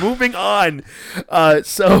 Anyway, moving on.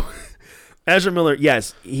 So Ezra Miller,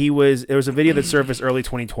 yes, there was a video that surfaced early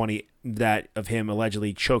 2020 of him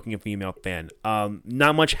allegedly choking a female fan.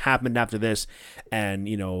 Not much happened after this, and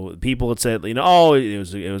people had said, oh, it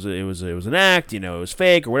was an act, it was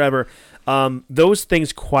fake or whatever. Those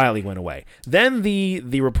things quietly went away. Then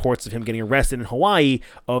the reports of him getting arrested in Hawaii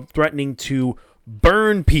of threatening to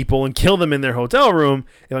burn people and kill them in their hotel room,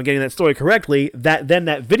 if I'm getting that story correctly, that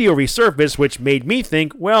video resurfaced, which made me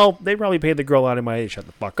think, well, they probably paid the girl out of my head to shut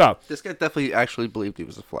the fuck up. This guy definitely actually believed he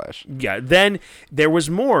was a Flash. Yeah, then there was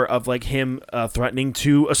more of like him threatening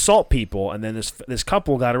to assault people, and then this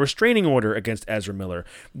couple got a restraining order against Ezra Miller.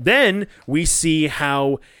 Then we see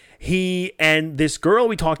how he and this girl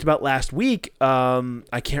we talked about last week,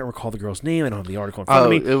 I can't recall the girl's name. I don't have the article in front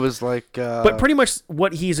of me. It was like... but pretty much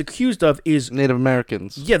what he's accused of is... Native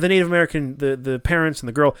Americans. Yeah, the Native American, the parents and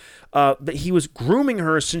the girl, that he was grooming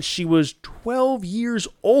her since she was 12 years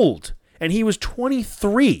old, and he was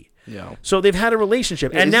 23. Yeah. So they've had a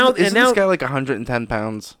relationship. Yeah, isn't this guy like 110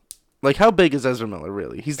 pounds? Like, how big is Ezra Miller,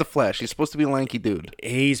 really? He's the Flash. He's supposed to be a lanky dude.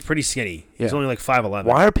 He's pretty skinny. He's only like 5'11".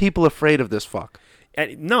 Why are people afraid of this fuck?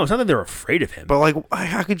 No, it's not that they're afraid of him. But, like,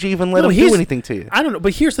 how could you even let him do anything to you? I don't know.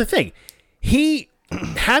 But here's the thing. He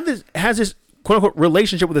has this quote-unquote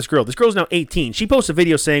relationship with this girl. This girl's now 18. She posts a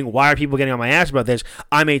video saying, why are people getting on my ass about this?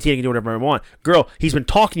 I'm 18. I can do whatever I want. Girl, he's been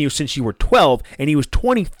talking to you since you were 12, and he was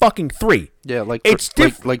 20-fucking-3. Yeah, like it's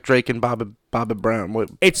like Drake and Bobby Brown.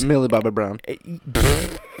 It's Millie Bobby Brown.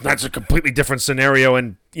 That's a completely different scenario,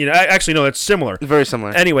 and, actually, no, it's similar. Very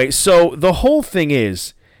similar. Anyway, so the whole thing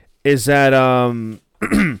is that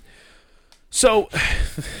so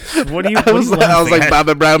what do you I was like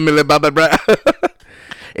Bobby Brown, Millie Bobby Brown.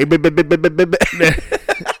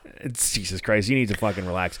 Jesus Christ, you need to fucking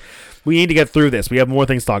relax. We need to get through this. We have more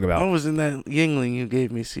things to talk about. What was in that Yingling you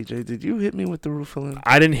gave me, CJ? Did you hit me with the Rufalin?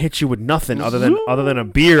 I didn't hit you with nothing other than a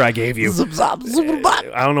beer I gave you.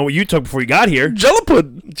 I don't know what you took before you got here.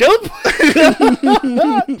 Jellypud.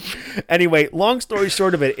 Anyway, long story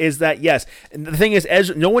short of it is that, yes, and the thing is,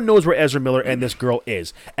 no one knows where Ezra Miller and this girl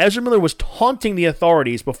is. Ezra Miller was taunting the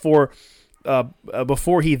authorities before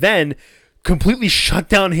he then completely shut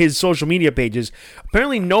down his social media pages.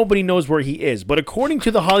 Apparently nobody knows where he is, but according to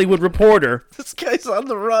the Hollywood Reporter, this guy's on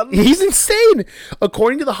the run. He's insane.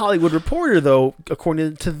 According to the Hollywood Reporter, though,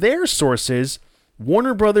 according to their sources,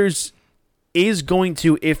 Warner Brothers is going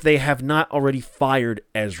to, if they have not already fired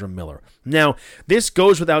Ezra Miller. Now, this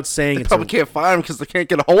goes without saying. They probably can't fire him because they can't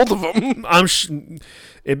get a hold of him.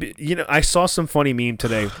 I saw some funny meme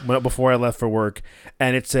today before I left for work,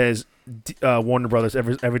 and it says Warner Brothers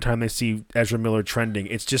every time they see Ezra Miller trending,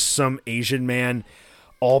 it's just some Asian man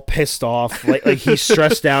all pissed off, like he's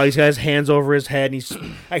stressed out. He's got his hands over his head,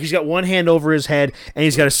 and he's got one hand over his head, and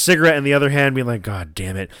he's got a cigarette in the other hand, being like, "God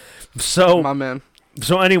damn it!" So, my man.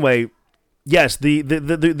 So anyway. Yes, the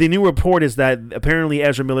new report is that apparently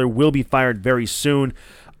Ezra Miller will be fired very soon.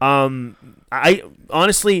 I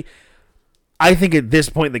honestly, I think at this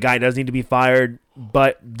point the guy does need to be fired.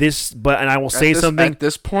 But I will say something at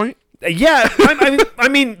this point. Yeah, I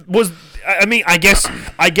mean, I mean, I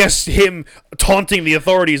guess him taunting the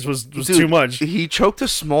authorities was Dude, too much. He choked a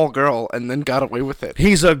small girl and then got away with it.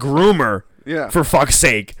 He's a groomer. Yeah. For fuck's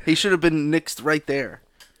sake. He should have been nixed right there.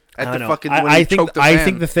 At the fucking I, when I he think choked the I fan.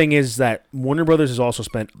 think the thing is that Warner Brothers has also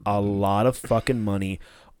spent a lot of fucking money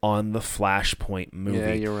on the Flashpoint movie.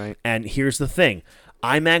 Yeah, you're right. And here's the thing.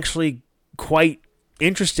 I'm actually quite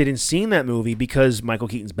interested in seeing that movie because Michael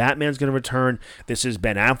Keaton's Batman's going to return. This is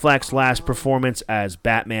Ben Affleck's last performance as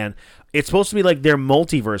Batman. It's supposed to be like their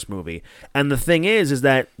multiverse movie. And the thing is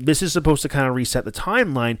that this is supposed to kind of reset the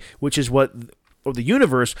timeline, which is what... or the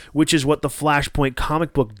universe, which is what the Flashpoint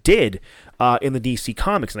comic book did in the DC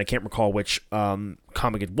Comics, and I can't recall which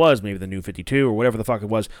comic it was, maybe the New 52 or whatever the fuck it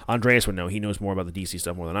was. Andreas would know. He knows more about the DC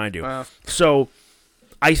stuff more than I do. So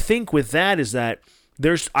I think with that is that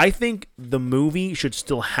I think the movie should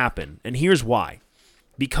still happen, and here's why.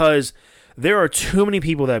 Because there are too many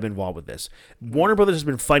people that have been involved with this. Warner Brothers has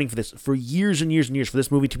been fighting for this for years and years and years for this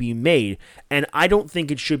movie to be made, and I don't think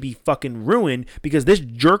it should be fucking ruined because this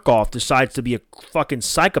jerk-off decides to be a fucking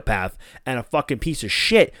psychopath and a fucking piece of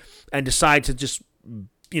shit and decides to just,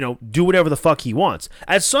 do whatever the fuck he wants.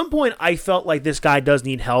 At some point, I felt like this guy does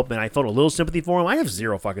need help, and I felt a little sympathy for him. I have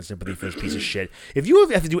zero fucking sympathy for this piece of shit. If you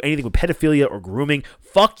have to do anything with pedophilia or grooming,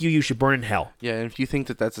 fuck you, you should burn in hell. Yeah, and if you think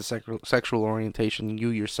that that's a sexual orientation, you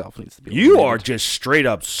yourself needs to be... You are just straight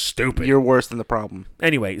up stupid. You're worse than the problem.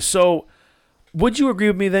 Anyway, so... would you agree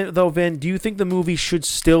with me then, though, Vin? Do you think the movie should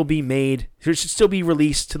still be made? Should still be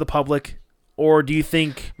released to the public? Or do you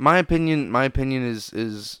think... My opinion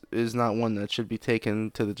is not one that should be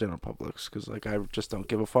taken to the general public, because I just don't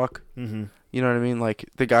give a fuck. Mm-hmm. You know what I mean? Like,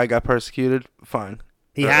 the guy got persecuted, fine.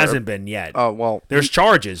 He hasn't been yet. Oh, well. There's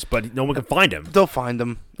charges, but no one can find him. They'll find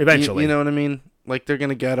him. Eventually. You know what I mean? Like, they're going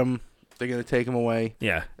to get him. They're going to take him away.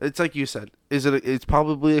 Yeah. It's like you said. It's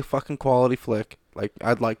probably a fucking quality flick. Like,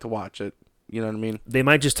 I'd like to watch it. You know what I mean? They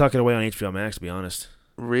might just tuck it away on HBO Max, to be honest.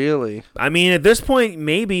 Really? I mean, at this point,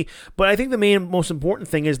 maybe. But I think the most important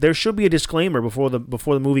thing is there should be a disclaimer before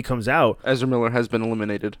the movie comes out. Ezra Miller has been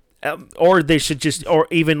eliminated. Or they should just, or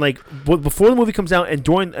even like before the movie comes out and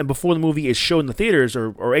before the movie is shown in the theaters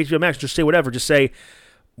or HBO Max, just say whatever. Just say,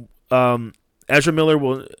 Ezra Miller,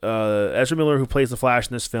 who plays the Flash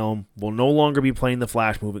in this film, will no longer be playing the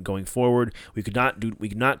Flash movement going forward. We could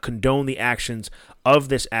not condone the actions of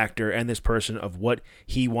this actor and this person of what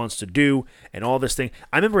he wants to do and all this thing.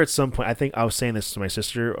 I remember at some point, I think I was saying this to my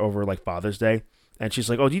sister over like Father's Day, and she's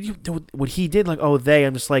like, "Oh, did you do what he did?" Like, "Oh, they."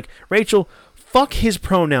 I'm just like, Rachel, fuck his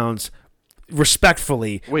pronouns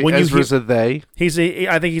respectfully. Wait, Ezra's a they?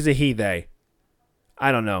 I think he's a he, they.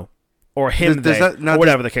 I don't know. Or him, or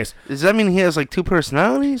whatever the case. Does that mean he has like two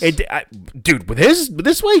personalities? Dude, with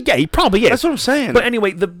this way, yeah, he probably is. That's what I'm saying. But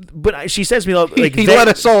anyway, she says to me like he let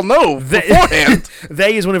us all know beforehand.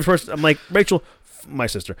 They is one of the first. I'm like, Rachel, my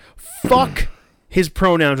sister, fuck his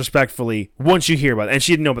pronouns respectfully once you hear about it. And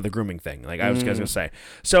she didn't know about the grooming thing. Like I was going to say.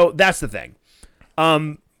 So that's the thing.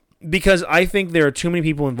 Because I think there are too many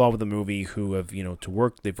people involved with the movie who have to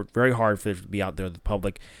work. They've worked very hard for it to be out there to the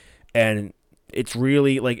public, and it's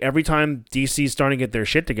really like every time DC's starting to get their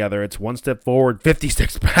shit together, it's one step forward, 50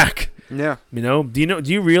 steps back. Yeah. Do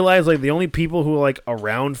you realize like the only people who are like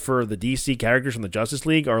around for the DC characters from the Justice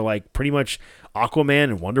League are like pretty much Aquaman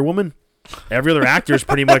and Wonder Woman? Every other actor is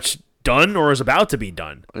pretty much done or is about to be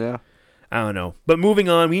done. Yeah. I don't know. But moving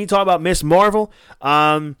on, we need to talk about Miss Marvel.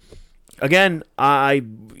 Again,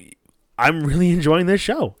 I'm really enjoying this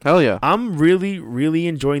show. Hell yeah. I'm really, really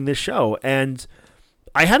enjoying this show. And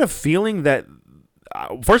I had a feeling that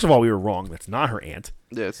first of all, we were wrong. That's not her aunt.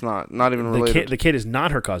 Yeah, it's not even related. The kid is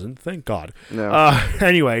not her cousin. Thank God. No.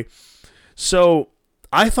 Anyway, so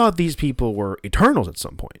I thought these people were Eternals at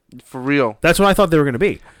some point. For real. That's what I thought they were going to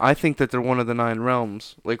be. I think that they're one of the 9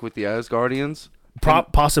 realms, like with the Asgardians.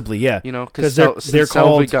 Possibly, yeah. Because they're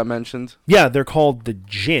called. Got mentioned. Yeah, they're called the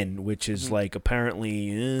Jinn, which is like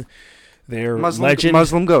apparently they're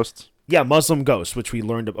Muslim ghosts. Yeah, Muslim ghosts, which we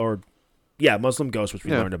learned Muslim Ghost, which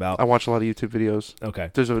we learned about. I watch a lot of YouTube videos. Okay.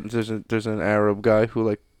 There's an Arab guy who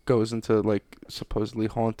like goes into like supposedly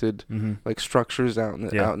haunted like structures out in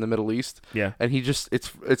the Middle East. Yeah. And he just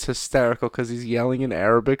it's hysterical because he's yelling in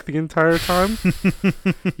Arabic the entire time.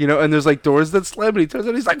 And there's like doors that slam and he turns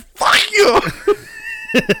out he's like, "Fuck you."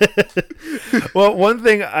 Well, one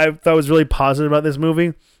thing I thought was really positive about this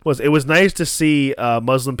movie was it was nice to see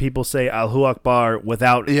Muslim people say Allahu Akbar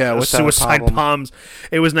without suicide bombs.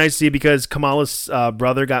 It was nice to see because Kamala's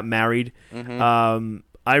brother got married.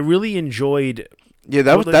 I really enjoyed Yeah,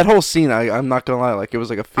 that whole scene, I'm not gonna lie, like it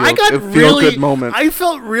was like a feel good moment. I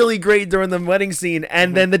felt really great during the wedding scene,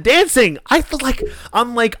 and then the dancing. I felt like I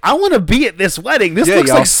want to be at this wedding. This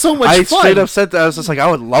looks like so much fun. I straight up said that. I was just like, I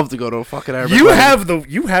would love to go to a fucking Arabic wedding.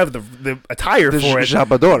 You have the attire for it.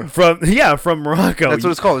 Jabador from Morocco. That's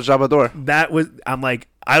what it's called, Jabador.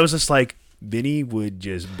 I was just like, Vinny would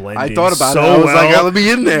just blend in. I thought about so it. I was well like, I'll be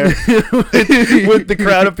in there with the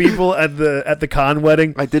crowd of people at the Khan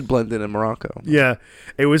wedding. I did blend in Morocco. Yeah,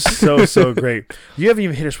 it was so great. You haven't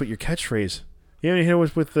even hit us with your catchphrase. You haven't hit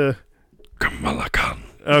us with the Kamala Khan.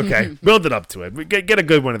 Okay, build it up to it. Get a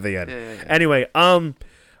good one at the end. Yeah. Anyway,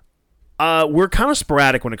 we're kind of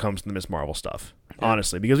sporadic when it comes to the Miss Marvel stuff.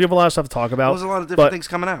 Honestly, because we have a lot of stuff to talk about. There's a lot of different things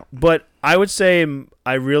coming out. But I would say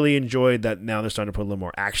I really enjoyed that now they're starting to put a little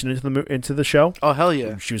more action into the show. Oh, hell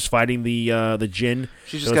yeah. She was fighting the djinn.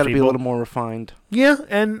 She's just got to be a little more refined. Yeah,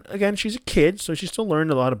 and again, she's a kid, so she's still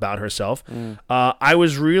learning a lot about herself. I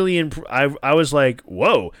was really I was like,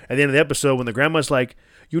 whoa. At the end of the episode, when the grandma's like,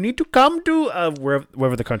 you need to come to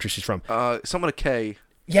wherever the country she's from. Someone a K.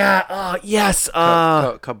 Yeah, yes.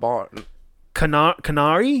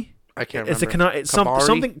 Canary? I can't remember. It's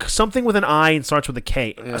something with an I and starts with a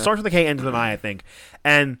K. Yeah. It starts with a K, ends with an I think.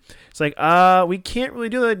 And it's like, we can't really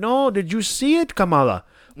do that. No, did you see it, Kamala?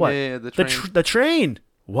 What? Yeah, the train. The train.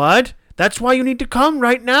 What? That's why you need to come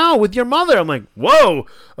right now with your mother. I'm like, whoa,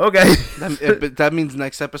 okay. But that means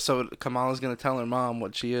next episode, Kamala's gonna tell her mom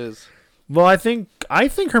what she is. Well, I think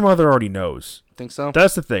her mother already knows. Think so?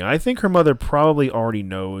 That's the thing. I think her mother probably already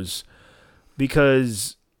knows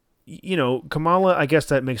because, you know, Kamala, I guess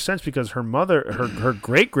that makes sense because her mother, her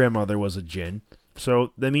great-grandmother was a djinn.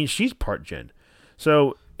 So that means she's part djinn.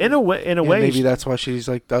 So in a way, maybe that's why she's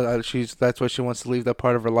like that's why she wants to leave that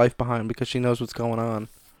part of her life behind because she knows what's going on.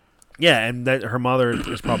 Yeah, and that her mother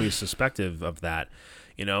is probably suspective of that,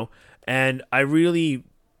 you know. And I really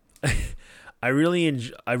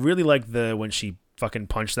like when she fucking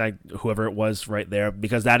punched that whoever it was right there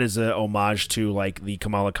because that is a homage to like the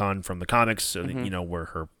Kamala Khan from the comics, so that, you know, where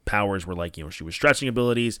her powers were like, you know, she was stretching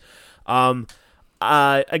abilities.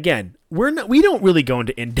 Again, we don't really go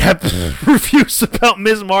into in-depth reviews about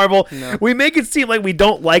Ms. Marvel. No. We make it seem like we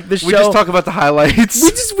don't like the show. We just talk about the highlights.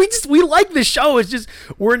 We like the show. It's just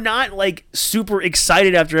we're not like super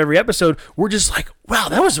excited after every episode. We're just like, wow,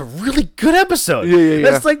 that was a really good episode.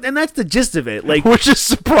 Yeah. That's like, and that's the gist of it. Like, we're just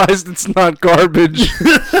surprised it's not garbage.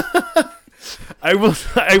 I will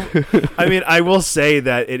say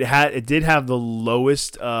that it did have the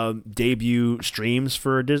lowest debut streams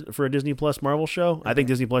for a Disney Plus Marvel show. I think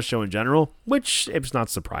Disney Plus show in general, which it's not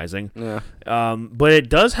surprising. Yeah. But it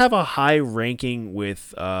does have a high ranking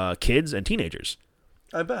with kids and teenagers.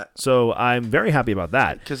 I bet. So I'm very happy about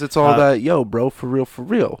that because it's all that yo, bro, for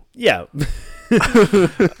real. Yeah.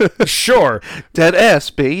 Sure. Dead ass,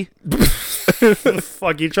 B.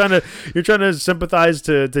 Fuck, you're trying to sympathize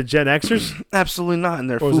to Gen Xers? Assoluely not, in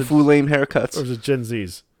their foo lame haircuts. Or is it Gen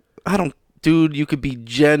Zs? Dude, you could be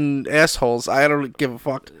Gen assholes. I don't give a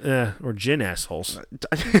fuck. Or Gen assholes.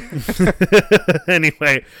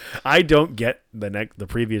 Anyway, I don't get the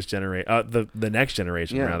previous generation, the next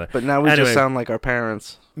generation rather. But now we just sound like our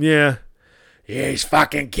parents. Yeah. These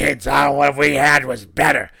fucking kids, what we had was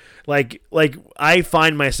better. Like I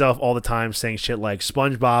find myself all the time saying shit like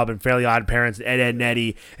SpongeBob and Fairly Odd Parents and Ed, Edd and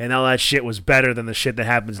Eddy and all that shit was better than the shit that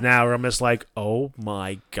happens now. Where I'm just like, oh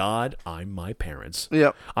my god, I'm my parents.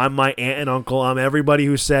 Yep. I'm my aunt and uncle. I'm everybody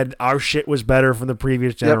who said our shit was better from the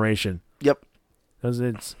previous generation. Yep. Because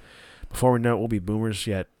it's before we know it, we'll be boomers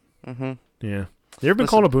yet. Mm-hmm. Yeah. You ever been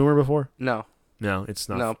called a boomer before? No. No, it's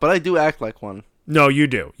not. No, but I do act like one. No, you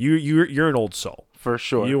do. You're an old soul. For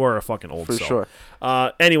sure. You are a fucking old soul. For sure.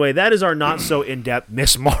 Anyway, that is our not so in-depth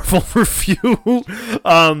Miss Marvel review.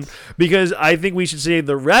 Because I think we should save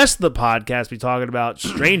the rest of the podcast be talking about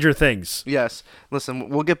Stranger Things. Yes. Listen,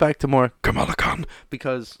 we'll get back to more Kamala Khan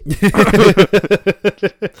because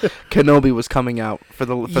Kenobi was coming out for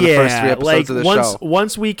the first 3 episodes of the show.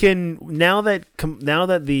 Once we can now that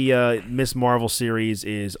the Miss Marvel series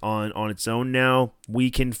is on its own now,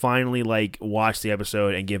 we can finally like watch the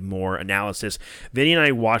episode and give more analysis. Vinny and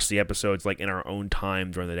I watched the episodes like in our own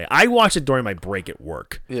time during the day. I watched it during my break at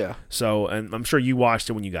work. Yeah. So, and I'm sure you watched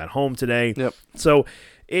it when you got home today. Yep. So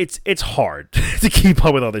it's hard to keep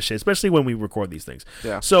up with all this shit, especially when we record these things.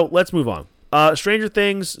 Yeah. So let's move on. Stranger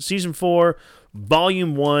Things Season 4,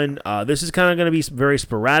 Volume 1. This is kind of going to be a very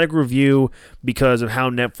sporadic review because of how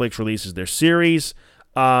Netflix releases their series.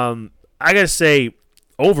 I gotta say,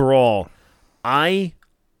 overall, I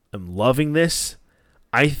am loving this.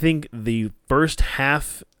 I think the first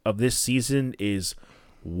half of this season is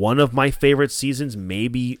one of my favorite seasons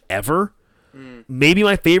maybe ever. Maybe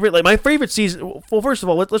my favorite, like my favorite season. Well, first of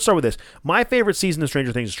all, let's start with this. My favorite season of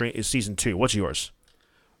Stranger Things is season 2. What's yours?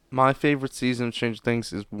 My favorite season of Stranger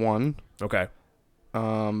Things is 1. Okay.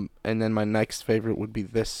 And then my next favorite would be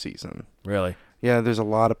this season. Really? Yeah, there's a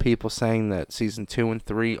lot of people saying that season 2 and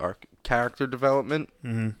 3 are character development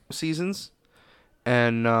seasons,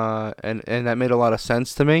 and that made a lot of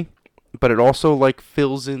sense to me. But it also like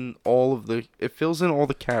fills in all the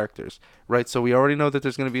characters, right? So we already know that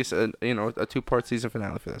there's going to be a 2-part season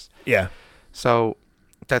finale for this. Yeah. So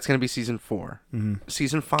that's going to be season 4. Mm-hmm.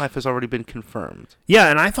 Season 5 has already been confirmed. Yeah,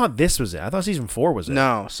 and I thought this was it. I thought season 4 was it.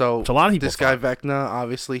 No, so a lot of people this guy Vecna,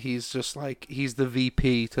 obviously he's just like he's the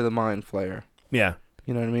VP to the Mind Flayer. Yeah.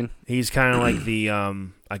 You know what I mean? He's kind of like the,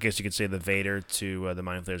 I guess you could say the Vader to the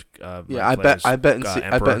Mind Flayer's. I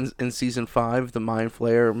bet in season 5 the Mind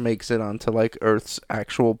Flayer makes it onto like Earth's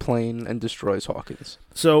actual plane and destroys Hawkins.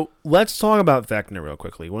 So let's talk about Vecna real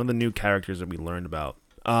quickly. One of the new characters that we learned about.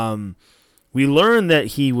 We learned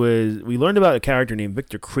about a character named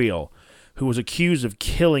Victor Creel, who was accused of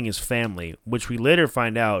killing his family, which we later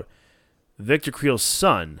find out Victor Creel's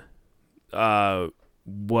son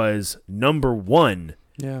was number 1.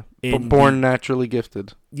 Yeah, born naturally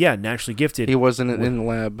gifted. Yeah, naturally gifted. He wasn't in the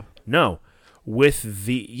lab. No, with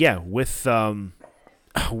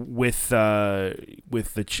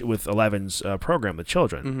Eleven's program, the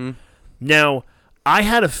children. Mm-hmm. Now, I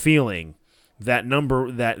had a feeling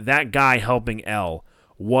that guy helping Elle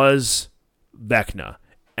was Vecna,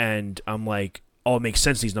 and I'm like, oh, it makes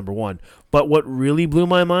sense. He's number 1. But what really blew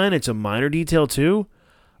my mind, it's a minor detail too.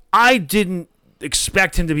 I didn't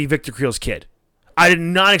expect him to be Victor Creel's kid. I did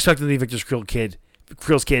not expect him to be Victor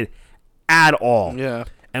Creel's kid at all. Yeah.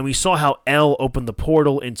 And we saw how Elle opened the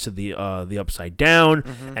portal into the Upside Down,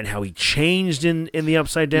 and how he changed in the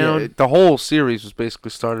Upside Down. Yeah, the whole series was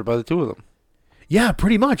basically started by the two of them. Yeah,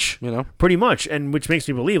 pretty much. Pretty much, and which makes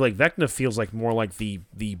me believe like Vecna feels like more like the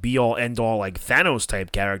be all end all like Thanos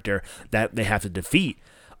type character that they have to defeat.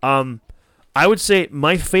 I would say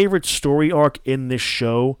my favorite story arc in this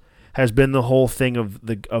show has been the whole thing of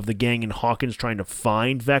the gang and Hawkins trying to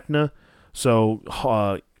find Vecna. So,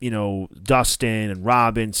 Dustin and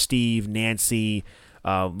Robin, Steve, Nancy,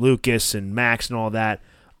 Lucas and Max and all that.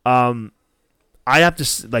 I have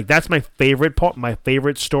to like that's my favorite part, my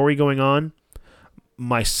favorite story going on.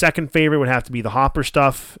 My second favorite would have to be the Hopper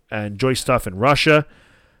stuff and Joyce stuff in Russia.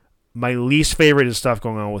 My least favorite is stuff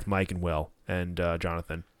going on with Mike and Will and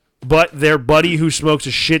Jonathan. But their buddy who smokes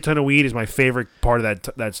a shit ton of weed is my favorite part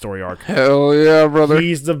of that story arc. Hell yeah, brother!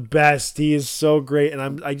 He's the best. He is so great,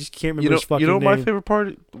 and I just can't remember his fucking name. My favorite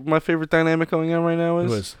part, my favorite dynamic going on right now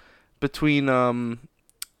is between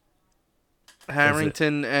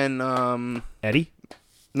Harrington and Eddie.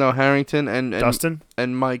 No, Harrington and Dustin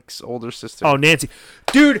and Mike's older sister. Oh, Nancy.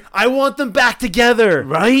 Dude, I want them back together.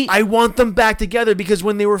 Right? I want them back together because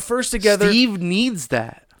when they were first together, Steve needs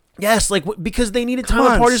that. Yes, because they needed time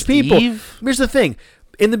apart as people. Here's the thing.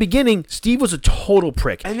 In the beginning, Steve was a total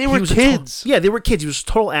prick. And they were kids. They were kids. He was a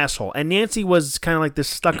total asshole. And Nancy was kind of like this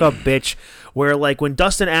stuck-up bitch where, like, when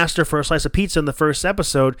Dustin asked her for a slice of pizza in the first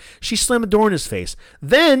episode, she slammed the door in his face.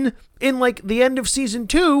 Then, in, like, the end of season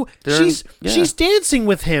 2, she's dancing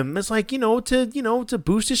with him. It's like, to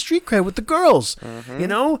boost his street cred with the girls,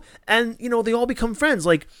 And, they all become friends.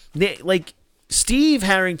 Like Steve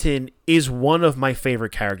Harrington is one of my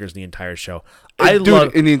favorite characters in the entire show. In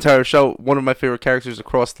the entire show, one of my favorite characters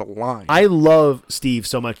across the line. I love Steve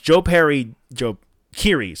so much. Joe Keery. Joe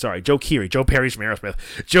Perry's from Aerosmith.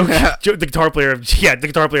 The guitar player of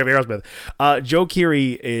Aerosmith. Joe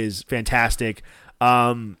Keery is fantastic.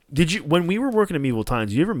 When we were working at Medieval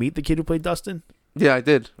Times, did you ever meet the kid who played Dustin? Yeah, I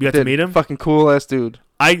did. You got to meet him? Fucking cool ass dude.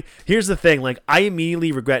 Here's the thing, like I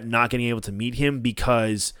immediately regret not getting able to meet him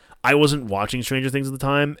because I wasn't watching Stranger Things at the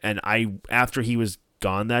time, and after he was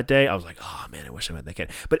gone that day, I was like, oh man, I wish I met that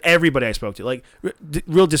kid. But everybody I spoke to, like,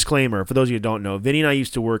 real disclaimer for those of you who don't know, Vinny and I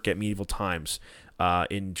used to work at Medieval Times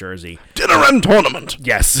in Jersey. Dinner and tournament.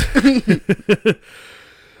 Yes.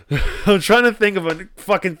 I'm trying to think of a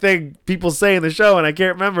fucking thing people say in the show, and I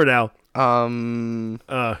can't remember now.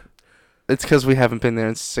 It's because we haven't been there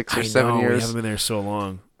in 6 or 7 years. We haven't been there so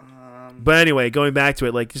long. But anyway, going back to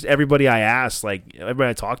it, like just everybody I asked, like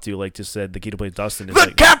everybody I talked to, like just said the kid who plays Dustin is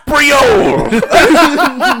the Caprio.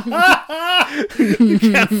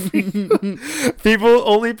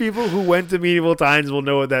 Only people who went to Medieval Times will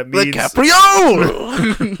know what that means. The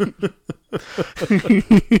Caprio.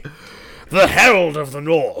 The Herald of the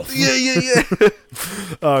North. Yeah.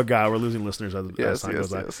 Oh God, we're losing listeners as time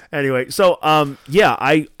goes by. Yes. Anyway, so I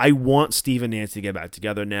want Steve and Nancy to get back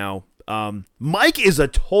together now. Mike is a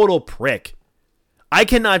total prick. I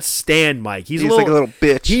cannot stand Mike. He's like a little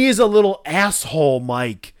bitch. He is a little asshole,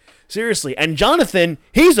 Mike. Seriously. And Jonathan,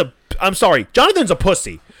 I'm sorry, Jonathan's a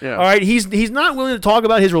pussy. Yeah. All right, he's not willing to talk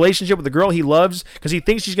about his relationship with the girl he loves because he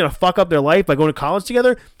thinks she's gonna fuck up their life by going to college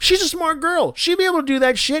together. She's a smart girl. She'd be able to do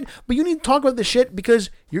that shit. But you need to talk about this shit because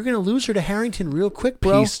you're gonna lose her to Harrington real quick,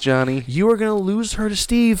 bro. Peace, Johnny. You are gonna lose her to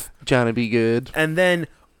Steve. Johnny, be good. And then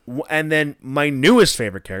my newest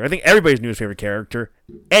favorite character. I think everybody's newest favorite character,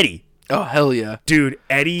 Eddie. Oh hell yeah, dude!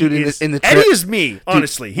 Eddie is in the Eddie is me.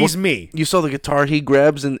 Honestly, he's me. You saw the guitar he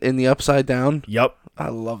grabs in the upside down. Yep. I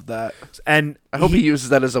love that, and I hope he uses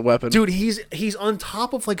that as a weapon. Dude, he's on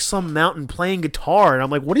top of like some mountain playing guitar, and I'm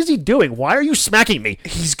like, what is he doing? Why are you smacking me?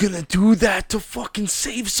 He's gonna do that to fucking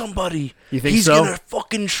save somebody. You think he's so? He's gonna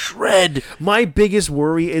fucking shred. My biggest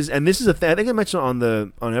worry is, and this is a thing I think I mentioned on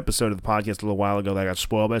an episode of the podcast a little while ago that I got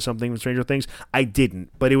spoiled by something with Stranger Things. I didn't,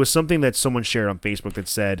 but it was something that someone shared on Facebook that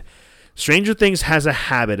said, Stranger Things has a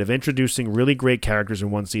habit of introducing really great characters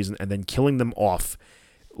in one season and then killing them off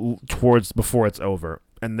before it's over.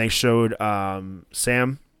 And they showed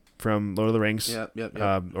Sam from Lord of the Rings, yep.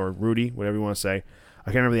 or Rudy, whatever you want to say. I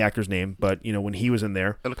can't remember the actor's name, but when he was in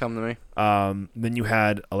there, it'll come to me. Then you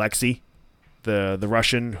had Alexei, the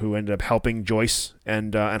Russian who ended up helping Joyce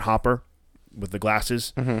and Hopper with the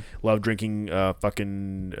glasses. Mm-hmm. Loved drinking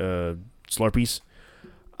fucking Slurpees.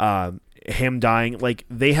 Him dying, like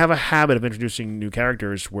they have a habit of introducing new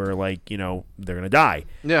characters where like they're gonna die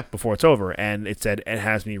before it's over, and it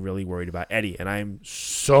has me really worried about Eddie, and I'm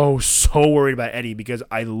so worried about Eddie because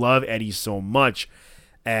I love Eddie so much,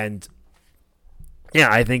 and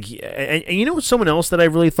I think and someone else that I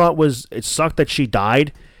really thought it sucked that she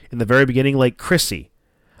died in the very beginning, like Chrissy.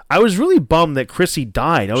 I was really bummed that Chrissy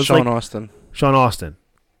died. I was Sean Austin.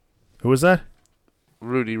 Who was that?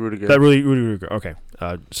 Rudy Rudiger. That Rudy Rudiger. Okay.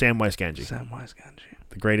 Samwise Gamgee.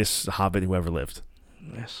 The greatest hobbit who ever lived.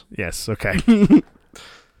 Yes. Okay.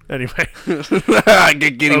 Anyway. I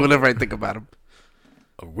get giddy whenever I think about him.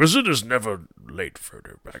 A wizard is never late,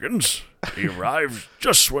 Frodo Baggins. He arrives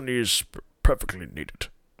just when he is perfectly needed.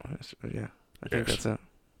 Yeah, I think that's it.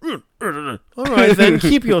 All right, then.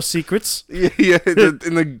 Keep your secrets. Yeah,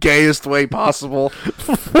 in the gayest way possible.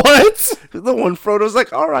 What? The one Frodo's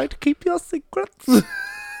like, all right, keep your secrets.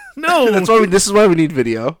 No. This is why we need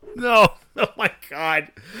video. No. Oh, my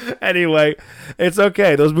God. Anyway, it's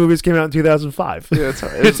okay. Those movies came out in 2005. Yeah, it's all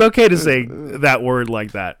right. It's okay to say that word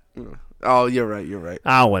like that. Oh, you're right.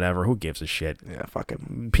 Oh, whatever. Who gives a shit? Yeah, fuck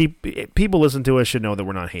it. People listen to us should know that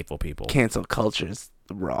we're not hateful people. Cancel culture is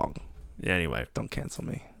wrong. Anyway. Don't cancel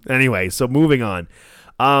me. Anyway, so moving on.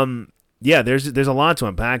 There's a lot to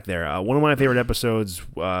unpack there. One of my favorite episodes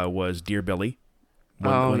was Dear Billy.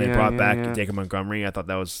 When they brought back Jacob Montgomery. I thought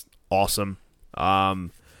that was awesome. But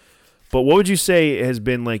what would you say has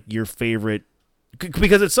been like your favorite?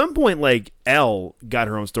 Because at some point, like Elle got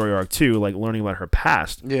her own story arc too, like learning about her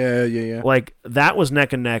past. Yeah. Like that was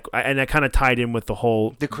neck and neck, and that kind of tied in with the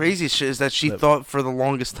whole. The craziest shit is that she thought for the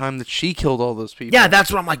longest time that she killed all those people. Yeah,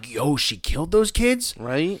 that's what I'm like. Yo, she killed those kids,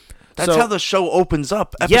 right? That's how the show opens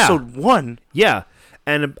up. Episode 1. Yeah.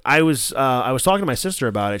 And I was talking to my sister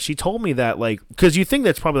about it. She told me that, like, because you think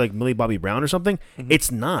that's probably like Millie Bobby Brown or something. Mm-hmm.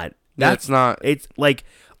 It's not. That's not. It's like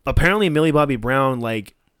apparently Millie Bobby Brown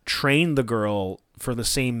like trained the girl for the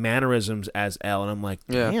same mannerisms as Elle, and I'm like,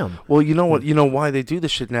 damn. Yeah. Well, you know what? You know why they do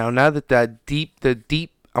this shit now? Now that the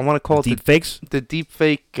deep, I want to call it deep fakes. The deep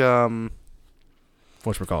fake.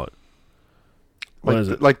 Whatchamacallit? What is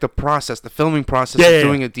it? Like the process, the filming process of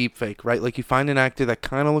doing a deep fake, right? Like you find an actor that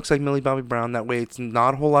kind of looks like Millie Bobby Brown. That way it's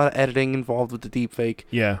not a whole lot of editing involved with the deep fake.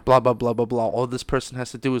 Yeah. Blah, blah, blah, blah, blah. All this person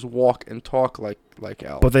has to do is walk and talk like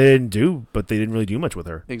Elle. But they didn't really do much with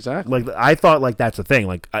her. Exactly. Like I thought like that's the thing.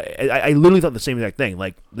 Like I literally thought the same exact thing.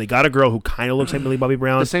 Like they got a girl who kind of looks like Millie Bobby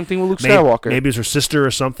Brown. The same thing with Luke Skywalker. Maybe it's her sister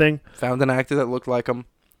or something. Found an actor that looked like him.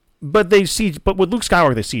 But with Luke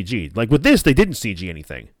Skywalker they CG'd. Like with this they didn't CG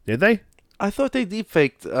anything. Did they? I thought they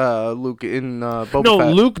deepfaked Luke in Boba Fett. No,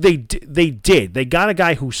 Luke, they did. They got a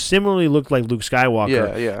guy who similarly looked like Luke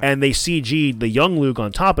Skywalker. Yeah. And they CG'd the young Luke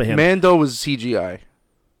on top of him. Mando was CGI.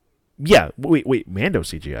 Yeah. Wait. Mando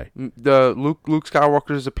CGI. The Luke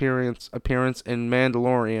Skywalker's appearance in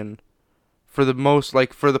Mandalorian, for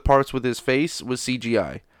the parts with his face, was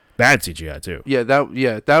CGI. Bad CGI too. Yeah, that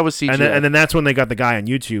was CGI. And then that's when they got the guy on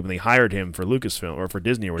YouTube and they hired him for Lucasfilm or for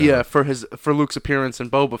Disney or whatever. Yeah, for Luke's appearance in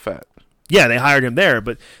Boba Fett. Yeah, they hired him there,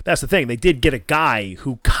 but that's the thing. They did get a guy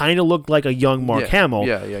who kind of looked like a young Mark Hamill.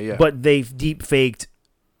 Yeah. But they've deep faked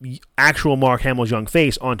actual Mark Hamill's young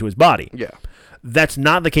face onto his body. Yeah. That's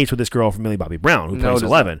not the case with this girl from Millie Bobby Brown, who plays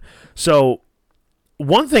 11. So,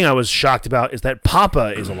 one thing I was shocked about is that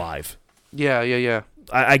Papa is alive. Yeah.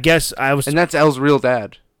 I guess I was. And that's Elle's real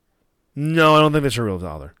dad. No, I don't think that's her real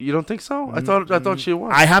father. You don't think so? I thought she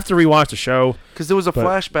was. I have to rewatch the show because there was a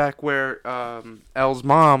flashback where Elle's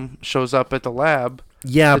mom shows up at the lab.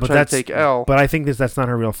 Yeah, but that's take Elle. But I think that's not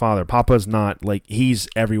her real father. Papa's not like he's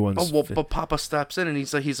everyone's. Oh well, but Papa steps in and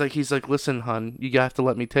he's like, listen, hun, you have to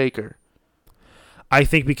let me take her. I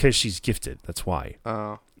think because she's gifted. That's why.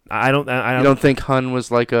 Oh. I don't. You don't think hun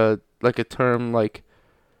was like a term like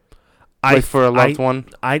for a loved one?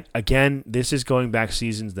 Again, this is going back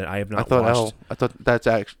seasons that I have not watched. I thought that's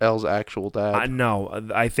Elle's actual dad. No,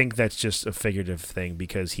 I think that's just a figurative thing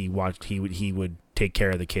because he would take care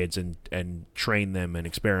of the kids and train them and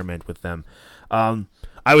experiment with them.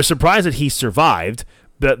 I was surprised that he survived.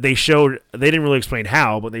 But they didn't really explain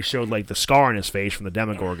how, but they showed like the scar on his face from the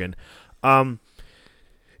Demogorgon.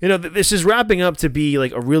 This is wrapping up to be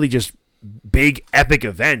like a really just big epic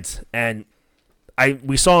event, and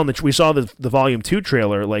we saw the Volume 2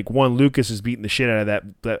 trailer. Like Lucas is beating the shit out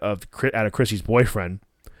of Chrissy's boyfriend,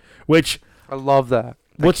 which I love that.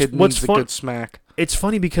 What's fun? A good smack. It's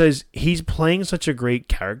funny because he's playing such a great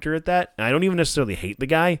character at that, and I don't even necessarily hate the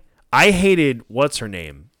guy. I hated what's her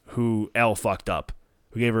name, who Elle fucked up,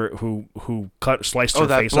 who gave her who sliced her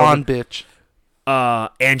face open. Oh, that blonde bitch.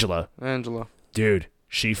 Angela. Dude,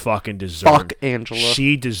 she fucking deserved. Fuck Angela.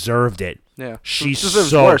 She deserved it. Yeah. She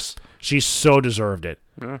worse. She so deserved it.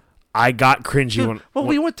 Yeah. I got cringy Dude,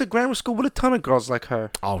 we went to grammar school with a ton of girls like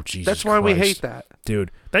her. Oh Jesus! That's why we hate that,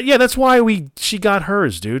 dude. That's why she got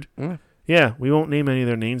hers, dude. Mm. Yeah, we won't name any of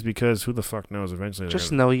their names because who the fuck knows? Eventually,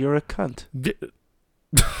 just know you're a cunt.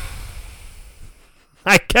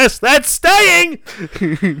 I guess that's staying.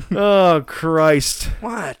 Oh Christ!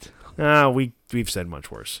 What? We've said much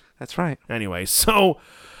worse. That's right. Anyway, so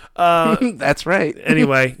that's right.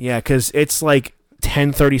 Anyway, yeah, because it's like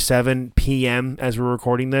 10:37 p.m. as we're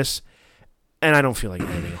recording this, and I don't feel like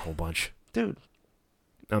editing a whole bunch, dude.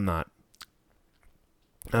 I'm not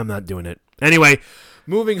doing it. Anyway,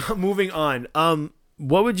 moving on.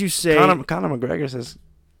 What would you say? Conor McGregor says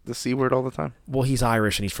the C word all the time. Well, he's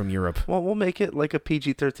Irish and he's from Europe. Well, we'll make it like a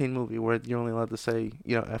PG-13 movie where you're only allowed to say,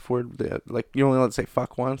 F word. Like you're only allowed to say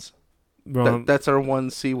fuck once. That's our one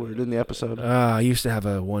C word in the episode. I used to have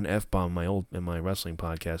a one F bomb in my wrestling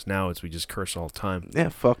podcast. Now we just curse all the time. Yeah,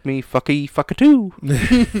 fuck me, fucky, fucka too.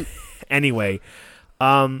 Anyway,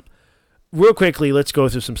 real quickly, let's go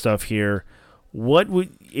through some stuff here.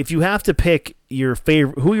 If you have to pick your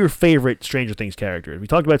favorite Stranger Things characters? We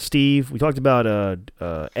talked about Steve. We talked about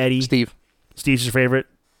Eddie. Steve's your favorite.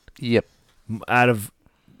 Yep. Out of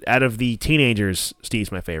the teenagers,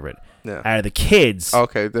 Steve's my favorite. Yeah. Out of the kids.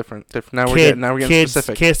 Okay, different. Now we're getting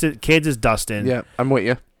specific. Kids is Dustin. Yeah, I'm with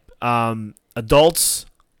you. Adults,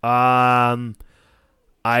 I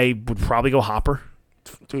would probably go Hopper.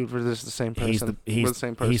 Dude, we're just the same person. We're the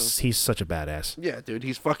same person. He's such a badass. Yeah, dude.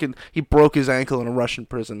 He broke his ankle in a Russian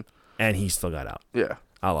prison. And he still got out. Yeah.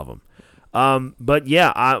 I love him. But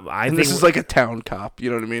yeah, I think this is like a town cop. You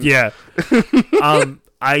know what I mean? Yeah.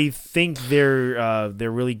 I think they're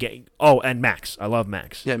really getting. Oh, and Max. I love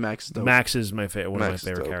Max. Yeah, Max is dope. One of my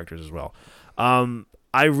favorite characters as well.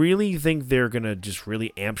 I really think they're gonna just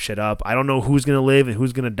really amp shit up. I don't know who's gonna live and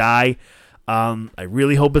who's gonna die. I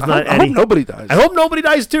really hope it's not Eddie. I hope nobody dies. I hope nobody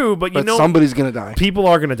dies too, but somebody's gonna die. People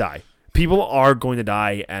are gonna die. People are going to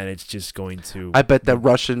die, and it's just going to. I bet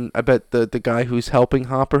the guy who's helping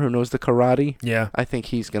Hopper, who knows the karate. Yeah. I think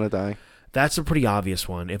he's gonna die. That's a pretty obvious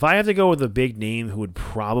one. If I have to go with a big name who would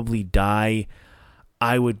probably die,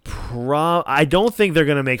 I don't think they're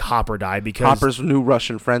gonna make Hopper die because Hopper's new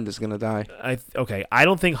Russian friend is gonna die. I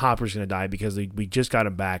don't think Hopper's gonna die because we just got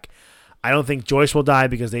him back. I don't think Joyce will die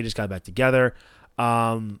because they just got back together.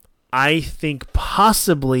 I think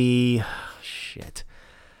possibly, shit.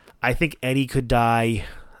 I think Eddie could die.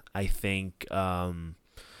 I think Robin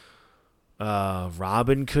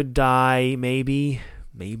could die. Maybe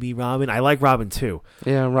Robin. I like Robin too.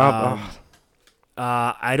 Yeah, Robin.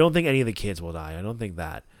 I don't think any of the kids will die. I don't think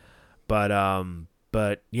that. But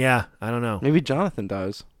yeah, I don't know. Maybe Jonathan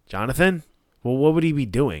dies. Jonathan? Well, what would he be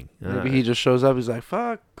doing? Maybe he just shows up. He's like,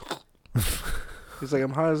 fuck. He's like,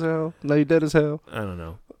 I'm high as hell. Now you're dead as hell. I don't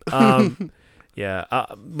know. Yeah.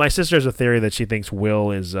 My sister has a theory that she thinks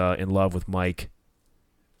Will is in love with Mike.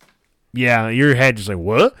 Yeah, your head just like,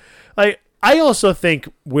 what? I also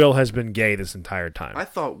think Will has been gay this entire time. I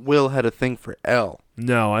thought Will had a thing for Elle.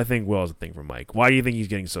 No, I think Will has a thing for Mike. Why do you think he's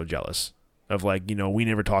getting so jealous? Of we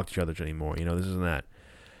never talk to each other anymore. This and that.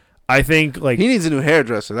 I think he needs a new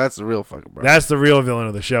hairdresser. That's the real fucking problem. That's the real villain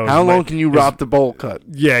of the show. How long can you rob the bowl cut?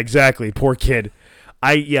 Yeah, exactly. Poor kid.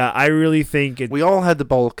 I really think we all had the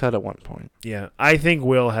bowl cut at one point. Yeah, I think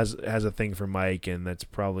Will has a thing for Mike, and that's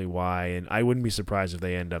probably why. And I wouldn't be surprised if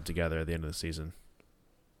they end up together at the end of the season.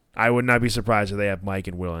 I would not be surprised if they have Mike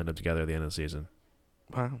and Will end up together at the end of the season.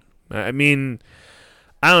 Wow. I mean,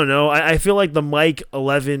 I don't know. I feel like the Mike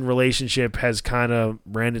 11 relationship has kind of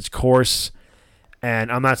ran its course.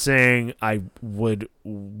 And I'm not saying I would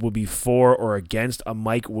be for or against a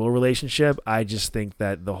Mike-Will relationship. I just think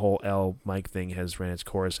that the whole L-Mike thing has ran its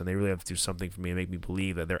course, and they really have to do something for me to make me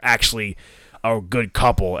believe that they're actually a good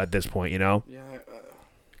couple at this point, you know? Yeah.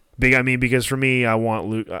 Because for me, I want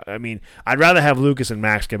Luke. I'd rather have Lucas and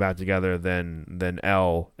Max get back together than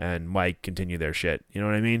L and Mike continue their shit. You know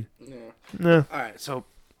what I mean? Yeah. No. All right. So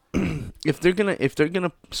if they're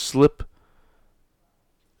gonna slip.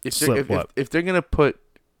 If they're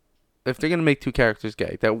gonna make two characters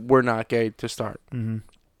gay that were not gay to start. Mm-hmm.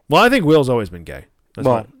 Well, I think Will's always been gay.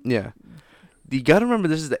 Yeah. You got to remember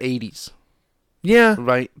this is the 80s. Yeah.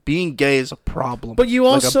 Right? Being gay is a problem. But you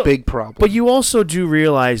also a big problem. But you also do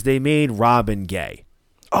realize they made Robin gay.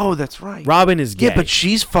 Oh, that's right. Robin is gay. Yeah, but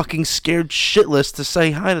she's fucking scared shitless to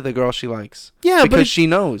say hi to the girl she likes. Yeah, because she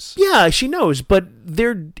knows. Yeah, she knows. But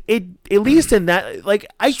at least in that, like,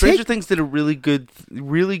 Stranger Things did a really good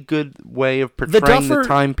way of portraying the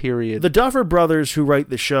time period. The Duffer Brothers, who write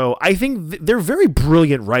the show, I think they're very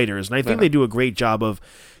brilliant writers, and I think they do a great job of,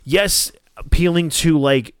 yes, appealing to,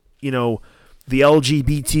 like, you know, the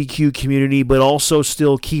LGBTQ community, but also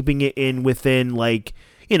still keeping it within, like,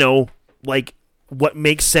 you know, like, what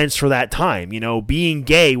makes sense for that time. You know, being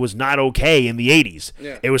gay was not okay in the 80s.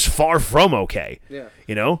 Yeah. It was far from okay. Yeah.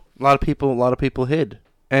 You know? A lot of people hid.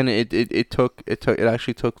 And it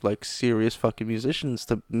actually took like serious fucking musicians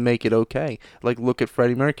to make it okay. Like, look at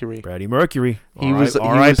Freddie Mercury. He was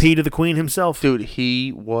R.I.P. to the Queen himself. Dude,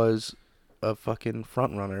 he was a fucking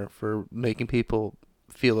front runner for making people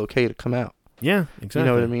feel okay to come out. Yeah, exactly. You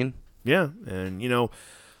know what I mean? Yeah. And, you know,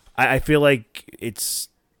 I feel like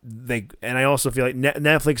and I also feel like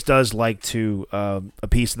Netflix does like to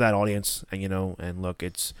appease to that audience, and, you know, and look,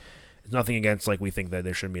 it's nothing against, like, we think that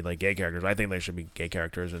there shouldn't be, like, gay characters. I think there should be gay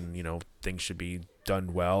characters, and, you know, things should be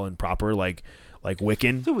done well and proper, like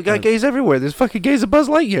Wiccan. Dude, we got gays everywhere. There's fucking gays at Buzz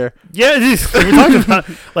Lightyear. Yeah, we're talking about,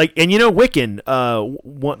 like, and, you know, Wiccan,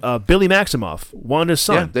 Billy Maximoff, Wanda's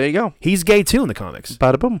son. Yeah, there you go. He's gay too in the comics.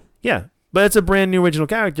 Bada boom. Yeah, but it's a brand new original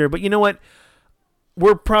character. But you know what?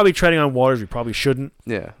 We're probably treading on waters we probably shouldn't.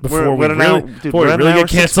 Yeah. Before we really get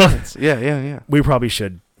canceled. Yeah. We probably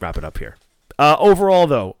should wrap it up here. Overall,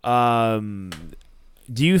 though,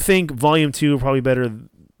 do you think Volume 2 probably better?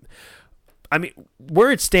 I mean,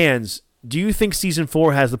 where it stands, do you think Season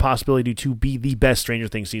 4 has the possibility to be the best Stranger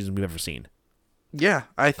Things season we've ever seen? Yeah,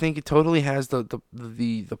 I think it totally has the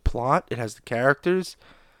plot. It has the characters.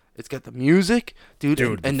 It's got the music, dude,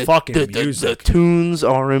 and the music. The tunes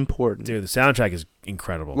are important. Dude, the soundtrack is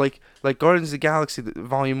incredible. Like Guardians of the Galaxy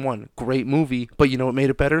Volume 1, great movie, but you know what made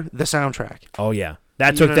it better? The soundtrack. Oh yeah.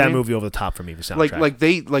 That took that movie over the top for me. The soundtrack.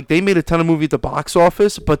 Like they made a ton of movies at the box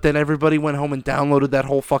office, but then everybody went home and downloaded that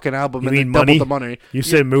whole fucking album and then doubled the money. You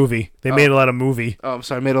said movie. They made a lot of movie. Oh, I'm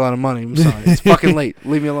sorry. Made a lot of money. I'm sorry. It's fucking late.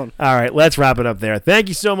 Leave me alone. All right, let's wrap it up there. Thank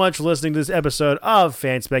you so much for listening to this episode of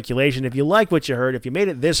Fan Speculation. If you like what you heard, if you made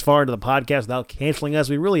it this far into the podcast without canceling us,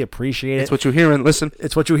 we really appreciate it. It's what you hear and listen.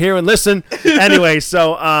 It's what you hear and listen. Anyway,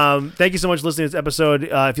 so thank you so much for listening to this episode.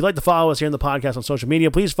 If you'd like to follow us here in the podcast on social media,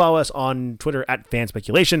 please follow us on Twitter at Fan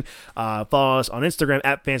Speculation. Follow us on Instagram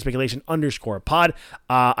at fanspeculation_pod.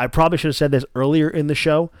 I probably should have said this earlier in the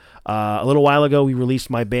show. A little while ago, we released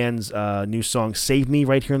my band's new song, Save Me,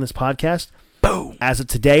 right here in this podcast. Boom! As of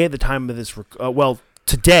today, at the time of this,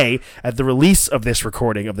 today, at the release of this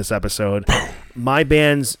recording of this episode, my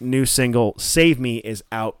band's new single, Save Me, is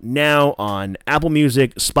out now on Apple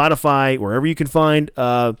Music, Spotify, wherever you can find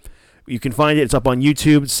you can find it. It's up on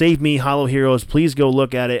YouTube. Save Me, Hollow Heroes. Please go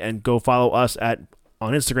look at it and go follow us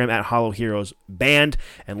on Instagram at Hollow Heroes Band,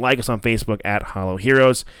 and like us on Facebook at Hollow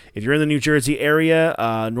Heroes. If you're in the New Jersey area,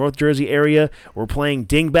 North Jersey area, we're playing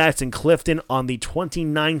Dingbats in Clifton on the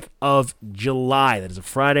 29th of July. That is a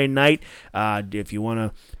Friday night. If you want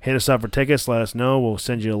to hit us up for tickets, let us know. We'll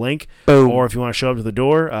send you a link. Boom. Or if you want to show up to the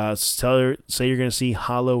door, say you're going to see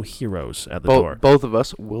Hollow Heroes at the door. Both of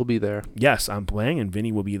us will be there. Yes, I'm playing, and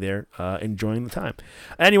Vinny will be there enjoying the time.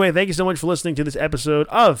 Anyway, thank you so much for listening to this episode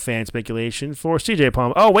of Fan Speculation. For CJ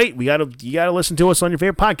Palmer. Oh, wait, you gotta listen to us on your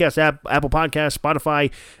favorite podcast app, Apple Podcasts, Spotify,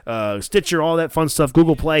 Stitcher, all that fun stuff,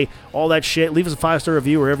 Google Play, all that shit. Leave us a 5-star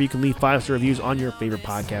review wherever you can leave 5-star reviews on your favorite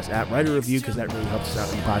podcast app. Write a review because that really helps us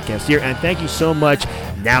out in the podcast here. And thank you so much.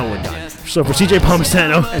 Now we're done. So for CJ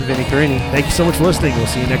Palmisano and Vinny Carini, thank you so much for listening. We'll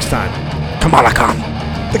see you next time. Kamala Khan.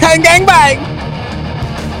 The Khan Gang Bang!